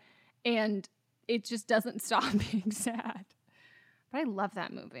sad, and it just doesn't stop being sad. But I love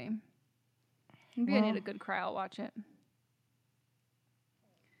that movie. Maybe I need a good cry, I'll watch it.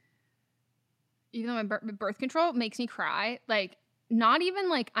 Even though my birth control makes me cry, like, not even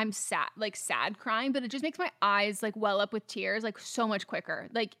like I'm sad crying, but it just makes my eyes like well up with tears like so much quicker.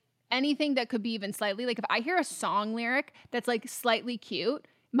 Like anything that could be even slightly, like if I hear a song lyric that's like slightly cute,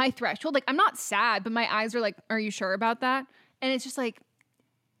 my threshold, like I'm not sad, but my eyes are like, are you sure about that? And it's just like,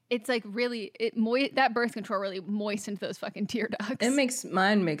 it's like really, that birth control really moistened those fucking tear ducts.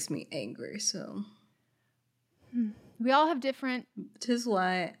 Mine makes me angry, so. We all have different. Which is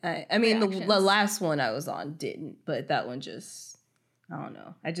why I mean, the last one I was on didn't, but that one just, I don't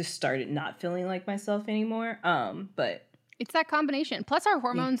know. I just started not feeling like myself anymore. But it's that combination. Plus our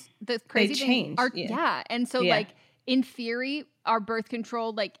hormones, the crazy thing are, and so like in theory, our birth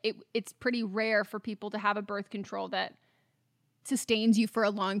control, like it's pretty rare for people to have a birth control that sustains you for a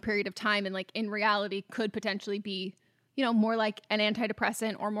long period of time, and like in reality could potentially be, you know, more like an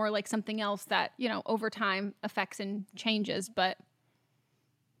antidepressant or more like something else that, you know, over time affects and changes. But,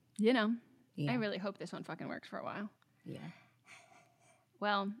 you know, I really hope this one fucking works for a while. Yeah.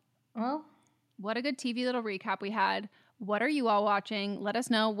 Well, what a good TV little recap we had. What are you all watching? Let us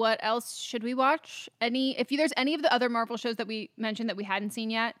know. What else should we watch? If there's any of the other Marvel shows that we mentioned that we hadn't seen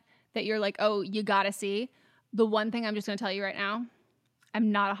yet that you're like, oh, you gotta see. The one thing I'm just going to tell you right now,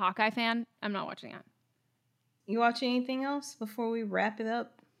 I'm not a Hawkeye fan. I'm not watching it. You watching anything else before we wrap it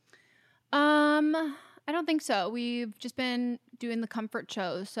up? I don't think so. We've just been doing the comfort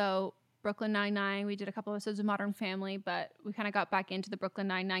shows. So Brooklyn Nine-Nine, we did a couple episodes of Modern Family, but we kind of got back into the Brooklyn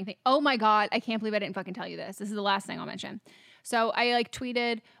Nine-Nine thing. Oh my God, I can't believe I didn't fucking tell you this. This is the last thing I'll mention. So I like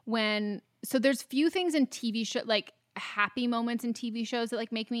tweeted so there's few things in TV show, like happy moments in TV shows that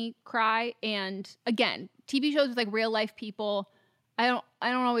like make me cry. And again, TV shows with like real life people, I don't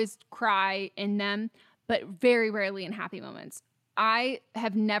always cry in them, but very rarely in happy moments. I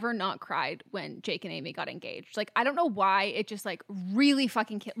have never not cried when Jake and Amy got engaged. Like, I don't know why. It just like really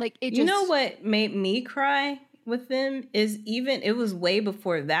fucking like it just. You know what made me cry with them is it was way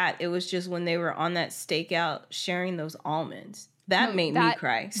before that. It was just when they were on that stakeout sharing those almonds. That made me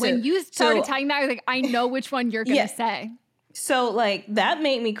cry. When you started telling that, I was like, I know which one you're gonna say. So like that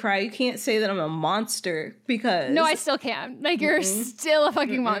made me cry. You can't say that I'm a monster because no, I still can. Like you're still a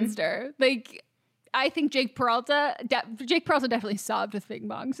fucking monster. Like. I think Jake Peralta definitely sobbed with Bing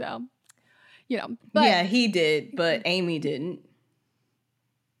Bong, so, you know. But yeah, he did, but Amy didn't.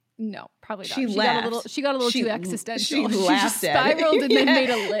 No, probably not. She laughed. She got a little too existential. She laughed just spiraled at it. And then made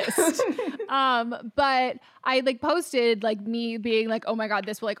a list. But I like posted like me being like, oh my God,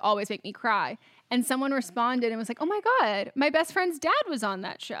 this will like always make me cry. And someone responded and was like, oh my God, my best friend's dad was on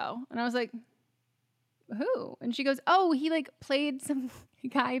that show. And I was like, who? And she goes, oh, he like played some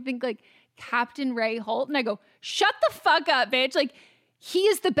guy, I think like Captain Ray Holt. And I go, shut the fuck up, bitch. Like, he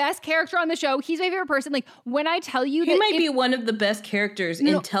is the best character on the show. He's my favorite person. Like, when I tell you he might be one of the best characters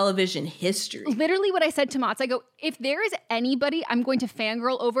in television history. Literally what I said to Mats, I go, if there is anybody I'm going to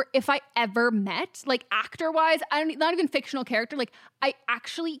fangirl over if I ever met, like actor-wise, not even fictional character, like I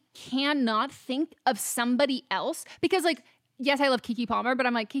actually cannot think of somebody else because like, yes, I love Keke Palmer, but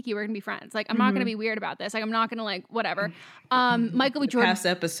I'm like, Keke, we're going to be friends. Like, I'm not going to be weird about this. Like, I'm not going to like, whatever. Michael B. Jordan. Past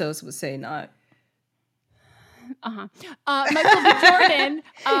episodes would say not. Michael B. Jordan,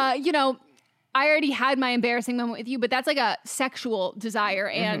 you know, I already had my embarrassing moment with you, but that's like a sexual desire.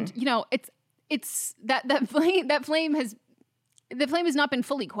 And, you know, it's that flame has not been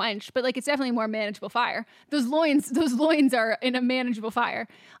fully quenched, but like, it's definitely a more manageable fire. Those loins are in a manageable fire.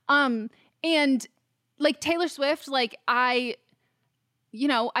 And like Taylor Swift, like I've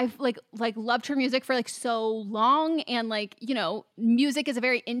like loved her music for like so long, and like, you know, music is a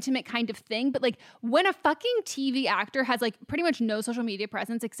very intimate kind of thing, but like when a fucking TV actor has like pretty much no social media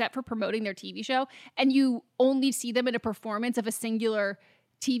presence except for promoting their TV show, and you only see them in a performance of a singular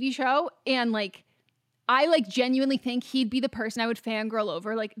TV show, and like I like genuinely think he'd be the person I would fangirl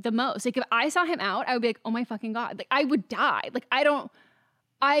over like the most. Like if I saw him out, I would be like, oh my fucking God, like I would die. Like I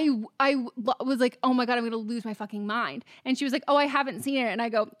was like, oh my God, I'm going to lose my fucking mind. And she was like, oh, I haven't seen it. And I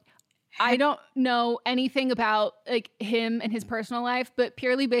go, I don't know anything about like him and his personal life, but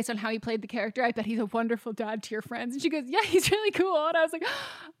purely based on how he played the character, I bet he's a wonderful dad to your friends. And she goes, yeah, he's really cool. And I was like,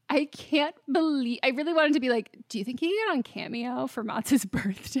 I can't believe, I really wanted to be like, do you think he could get on Cameo for Matz's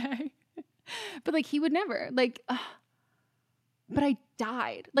birthday? But like, he would never, like, but I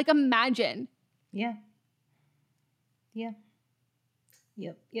died. Like, imagine. Yeah. Yeah.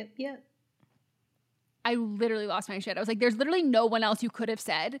 Yep. I literally lost my shit. I was like, there's literally no one else you could have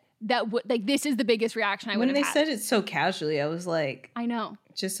said that would, like, this is the biggest reaction I would have had. When they said it so casually, I was like, I know.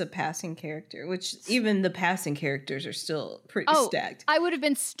 Just a passing character, which even the passing characters are still pretty stacked. I would have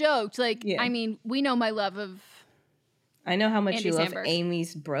been stoked. Like, I mean, we know my love of I know how much Andy you love Samberg.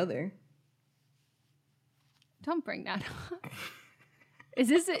 Amy's brother. Don't bring that up. Is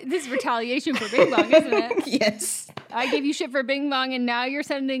this retaliation for Bing Bong, isn't it? Yes. I gave you shit for Bing Bong, and now you're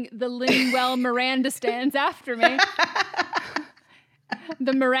sending the Lin-Well Miranda stands after me.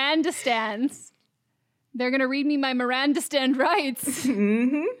 The Miranda stands. They're going to read me my Miranda stand rights.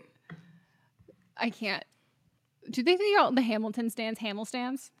 Mm-hmm. I can't. Do they call the Hamilton stands Hamil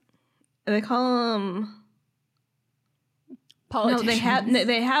stands? They call them politicians. No,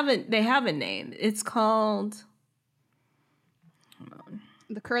 they have a name. It's called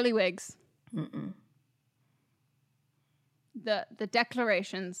the curly wigs. Mm-mm. The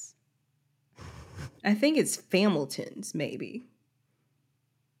declarations. I think it's Familtons, maybe.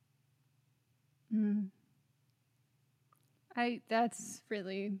 That's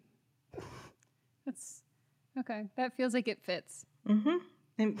okay. That feels like it fits. Mm-hmm.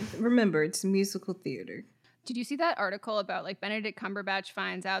 And remember, it's musical theater. Did you see that article about like Benedict Cumberbatch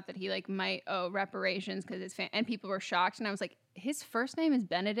finds out that he like might owe reparations because his and people were shocked, and I was like, his first name is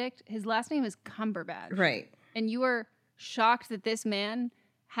Benedict, his last name is Cumberbatch, right? And you are shocked that this man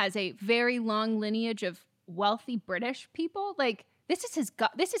has a very long lineage of wealthy British people. Like this is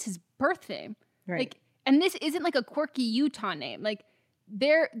his birth name, right? Like, and this isn't like a quirky Utah name, like.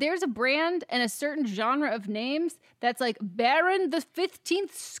 There's a brand and a certain genre of names that's like Baron the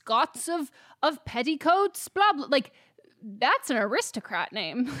 15th Scots of Petticoats, blah, blah. Like, that's an aristocrat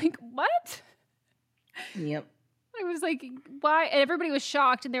name. Like, what? Yep. I was like, why? And everybody was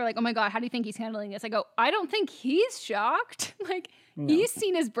shocked, and they were like, oh my God, how do you think he's handling this? I go, I don't think he's shocked. Like, he's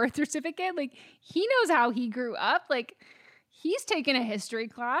seen his birth certificate. Like, he knows how he grew up. Like, he's taken a history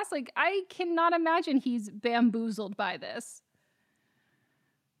class. Like, I cannot imagine he's bamboozled by this.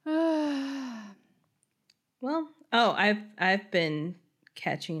 Well, I've been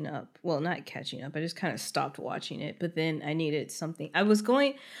catching up. Well, not catching up. I just kind of stopped watching it, but then I needed something. I was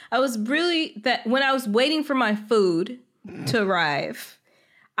really that when I was waiting for my food to arrive,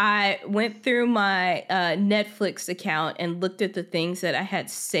 I went through my Netflix account and looked at the things that I had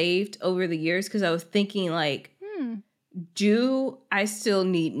saved over the years because I was thinking like, do I still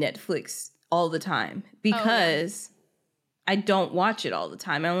need Netflix all the time? Because I don't watch it all the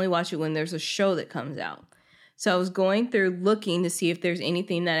time. I only watch it when there's a show that comes out. So I was going through looking to see if there's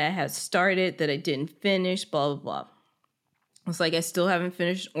anything that I had started that I didn't finish, blah, blah, blah. I was like, I still haven't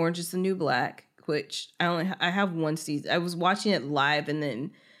finished Orange is the New Black, which I have one season. I was watching it live, and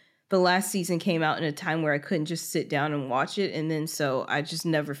then the last season came out in a time where I couldn't just sit down and watch it. And then so I just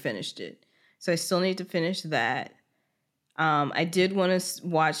never finished it. So I still need to finish that. I did want to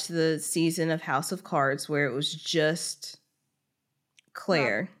watch the season of House of Cards where it was just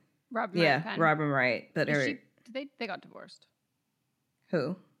Claire. Robin Wright Penn. Robin Wright. But they got divorced.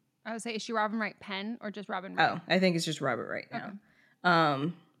 Who? I would say, is she Robin Wright Penn or just Robin Wright? Oh, I think it's just Robert Wright now.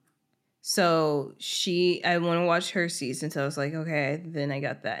 Okay. So I want to watch her season. So I was like, okay, then I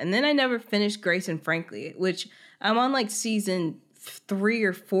got that. And then I never finished Grace and Frankly, which I'm on like season 3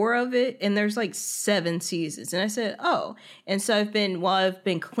 or 4 of it, and there's like 7 seasons. And I said, oh. And so while I've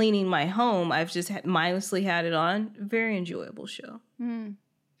been cleaning my home, I've just mindlessly had it on. Very enjoyable show.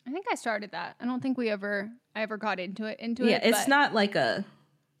 I think I started that. I don't think I ever got into it. Yeah, it's not like I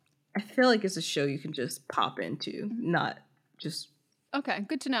feel like it's a show you can just pop into, not just. Okay,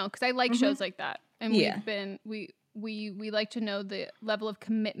 good to know, because I like shows like that. And we like to know the level of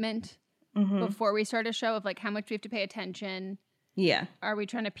commitment before we start a show, of like how much we have to pay attention. Yeah. Are we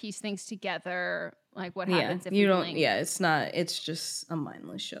trying to piece things together? Like what happens if you don't blink? Yeah, it's just a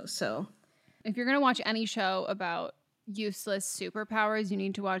mindless show. So if you're going to watch any show about useless superpowers, you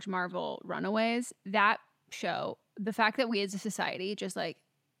need to watch Marvel Runaways. That show, the fact that we as a society just like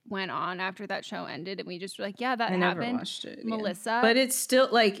went on after that show ended, and we just were like, yeah, that happened. I never watched it. Melissa. But it's still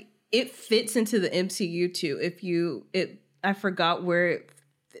like it fits into the MCU too. I forgot where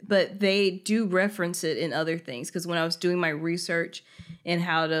but they do reference it in other things, because when I was doing my research and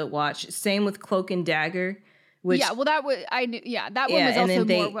how to watch, same with Cloak and Dagger, which that one was also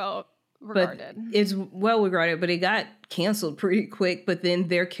more well regarded. But it's well regarded, but it got canceled pretty quick. But then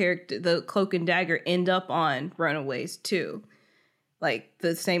their character, the Cloak and Dagger, end up on Runaways too. Like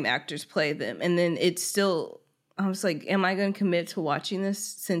the same actors play them. And then it's still, I was like, am I going to commit to watching this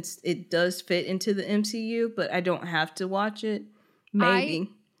since it does fit into the MCU, but I don't have to watch it? Maybe.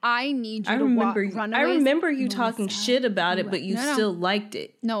 I need you to watch Runaways. I remember you talking shit about it, but you still liked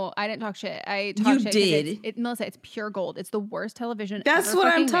it. No, I didn't talk shit. I talked shit. You did. Melissa, it's pure gold. It's the worst television That's ever what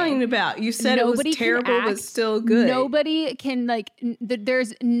I'm fucking talking made. about. You said Nobody it was can terrible, act. but still good. Nobody can, like,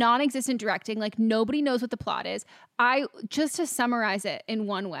 there's non-existent directing. Like, nobody knows what the plot is. Just to summarize it in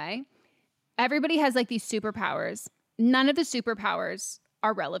one way, everybody has, like, these superpowers. None of the superpowers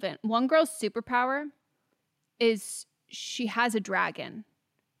are relevant. One girl's superpower is she has a dragon.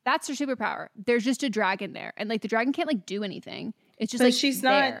 That's her superpower. There's just a dragon there. And like the dragon can't like do anything. It's just but like she's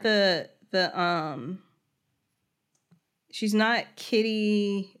there. not she's not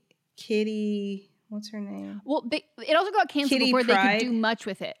Kitty, what's her name? Well, it also got canceled Kitty before Pryde. they could do much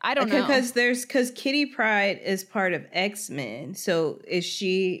with it. I don't know. Because Kitty Pryde is part of X-Men. So is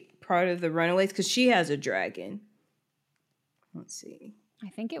she part of the Runaways? Because she has a dragon. Let's see. I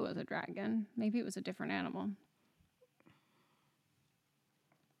think it was a dragon. Maybe it was a different animal.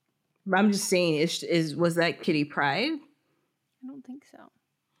 I'm just saying, was that Kitty Pryde? I don't think so.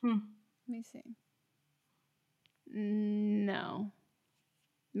 Let me see. No.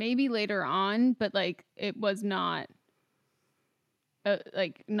 Maybe later on, but like it was not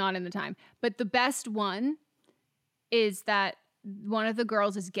not in the time. But the best one is that one of the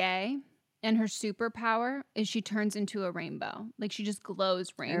girls is gay and her superpower is she turns into a rainbow. Like she just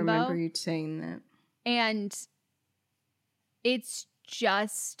glows rainbow. I remember you saying that. And it's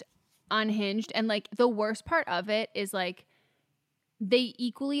just unhinged. And like the worst part of it is like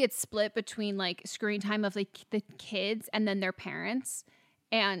it's split between like screen time of like the kids and then their parents.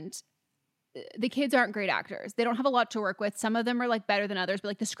 And the kids aren't great actors. They don't have a lot to work with. Some of them are like better than others, but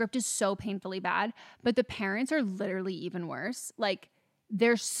like the script is so painfully bad. But the parents are literally even worse. Like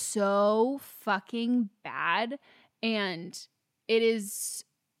they're so fucking bad. And it is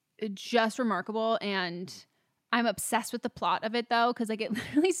just remarkable. And I'm obsessed with the plot of it though, because like it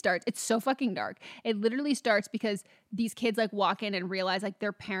literally starts, it's so fucking dark. It literally starts because these kids like walk in and realize like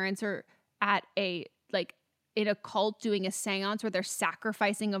their parents are at in a cult doing a seance where they're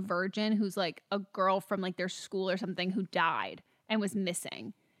sacrificing a virgin who's like a girl from like their school or something who died and was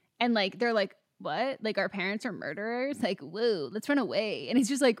missing. And like they're like, what? Like our parents are murderers? Like, whoa, let's run away. And it's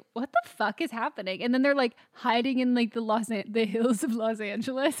just like, what the fuck is happening? And then they're like hiding in like the hills of Los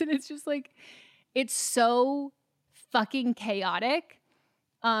Angeles. And it's just like, it's so fucking chaotic.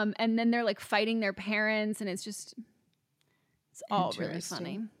 And then they're like fighting their parents and it's all really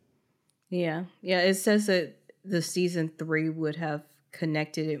funny. Yeah. It says that the season 3 would have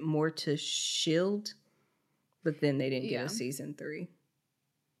connected it more to S.H.I.E.L.D., but then they didn't get a season 3.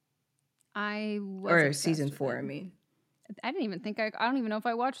 Or season 4, I mean. I didn't even think I don't even know if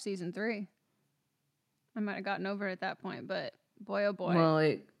I watched season 3. I might have gotten over it at that point, but boy, oh boy. Well,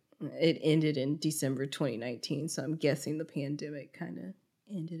 it ended in December 2019, so I'm guessing the pandemic kind of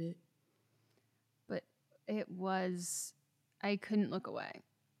ended it. But I couldn't look away.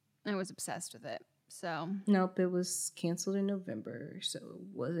 I was obsessed with it. So nope, it was canceled in November, so it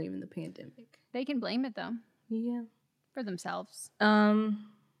wasn't even the pandemic. They can blame it though. Yeah. For themselves.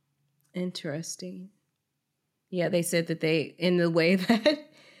 Interesting. Yeah, they said that they, in the way that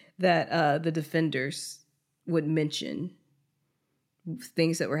the Defenders would mention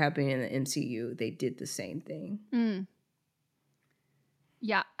things that were happening in the MCU, they did the same thing.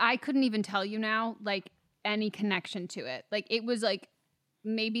 Yeah, I couldn't even tell you now, like, any connection to it. Like, it was like,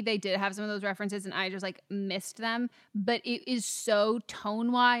 maybe they did have some of those references and I just, like, missed them. But it is so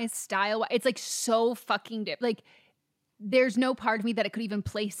tone-wise, style-wise, it's, like, so fucking different. Like, there's no part of me that it could even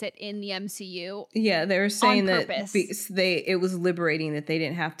place it in the MCU. Yeah, they were saying that purpose. It was liberating that they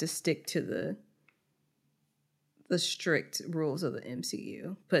didn't have to stick to the strict rules of the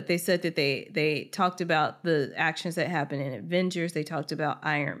MCU. But they said that they talked about the actions that happened in Avengers. They talked about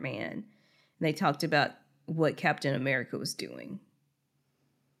Iron Man. And they talked about what Captain America was doing.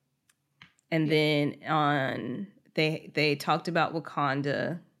 And then they talked about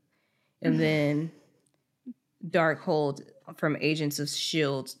Wakanda. And then Darkhold from Agents of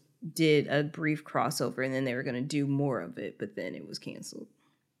S.H.I.E.L.D. did a brief crossover. And then they were going to do more of it. But then it was canceled.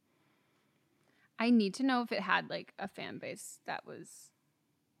 I need to know if it had like a fan base that was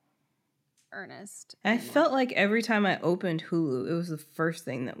earnest. I felt like every time I opened Hulu, it was the first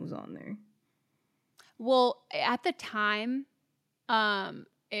thing that was on there. Well, at the time,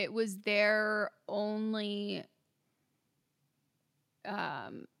 it was their only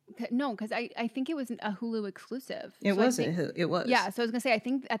No, because I think it was a Hulu exclusive. It wasn't. It was. Yeah, so I was gonna say I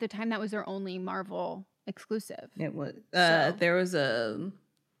think at the time that was their only Marvel exclusive. It was. There was a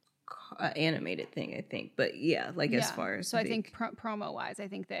animated thing, I think, but yeah, like as far as so I think promo wise, I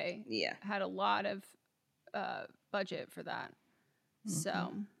think they had a lot of budget for that.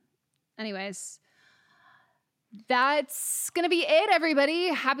 So, anyways, that's gonna be it, everybody.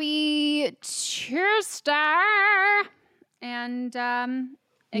 Happy Tuesday, and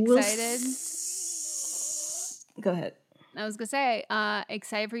excited. Go ahead. I was gonna say,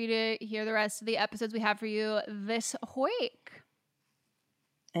 excited for you to hear the rest of the episodes we have for you this week.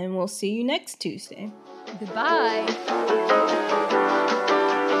 And we'll see you next Tuesday. Goodbye.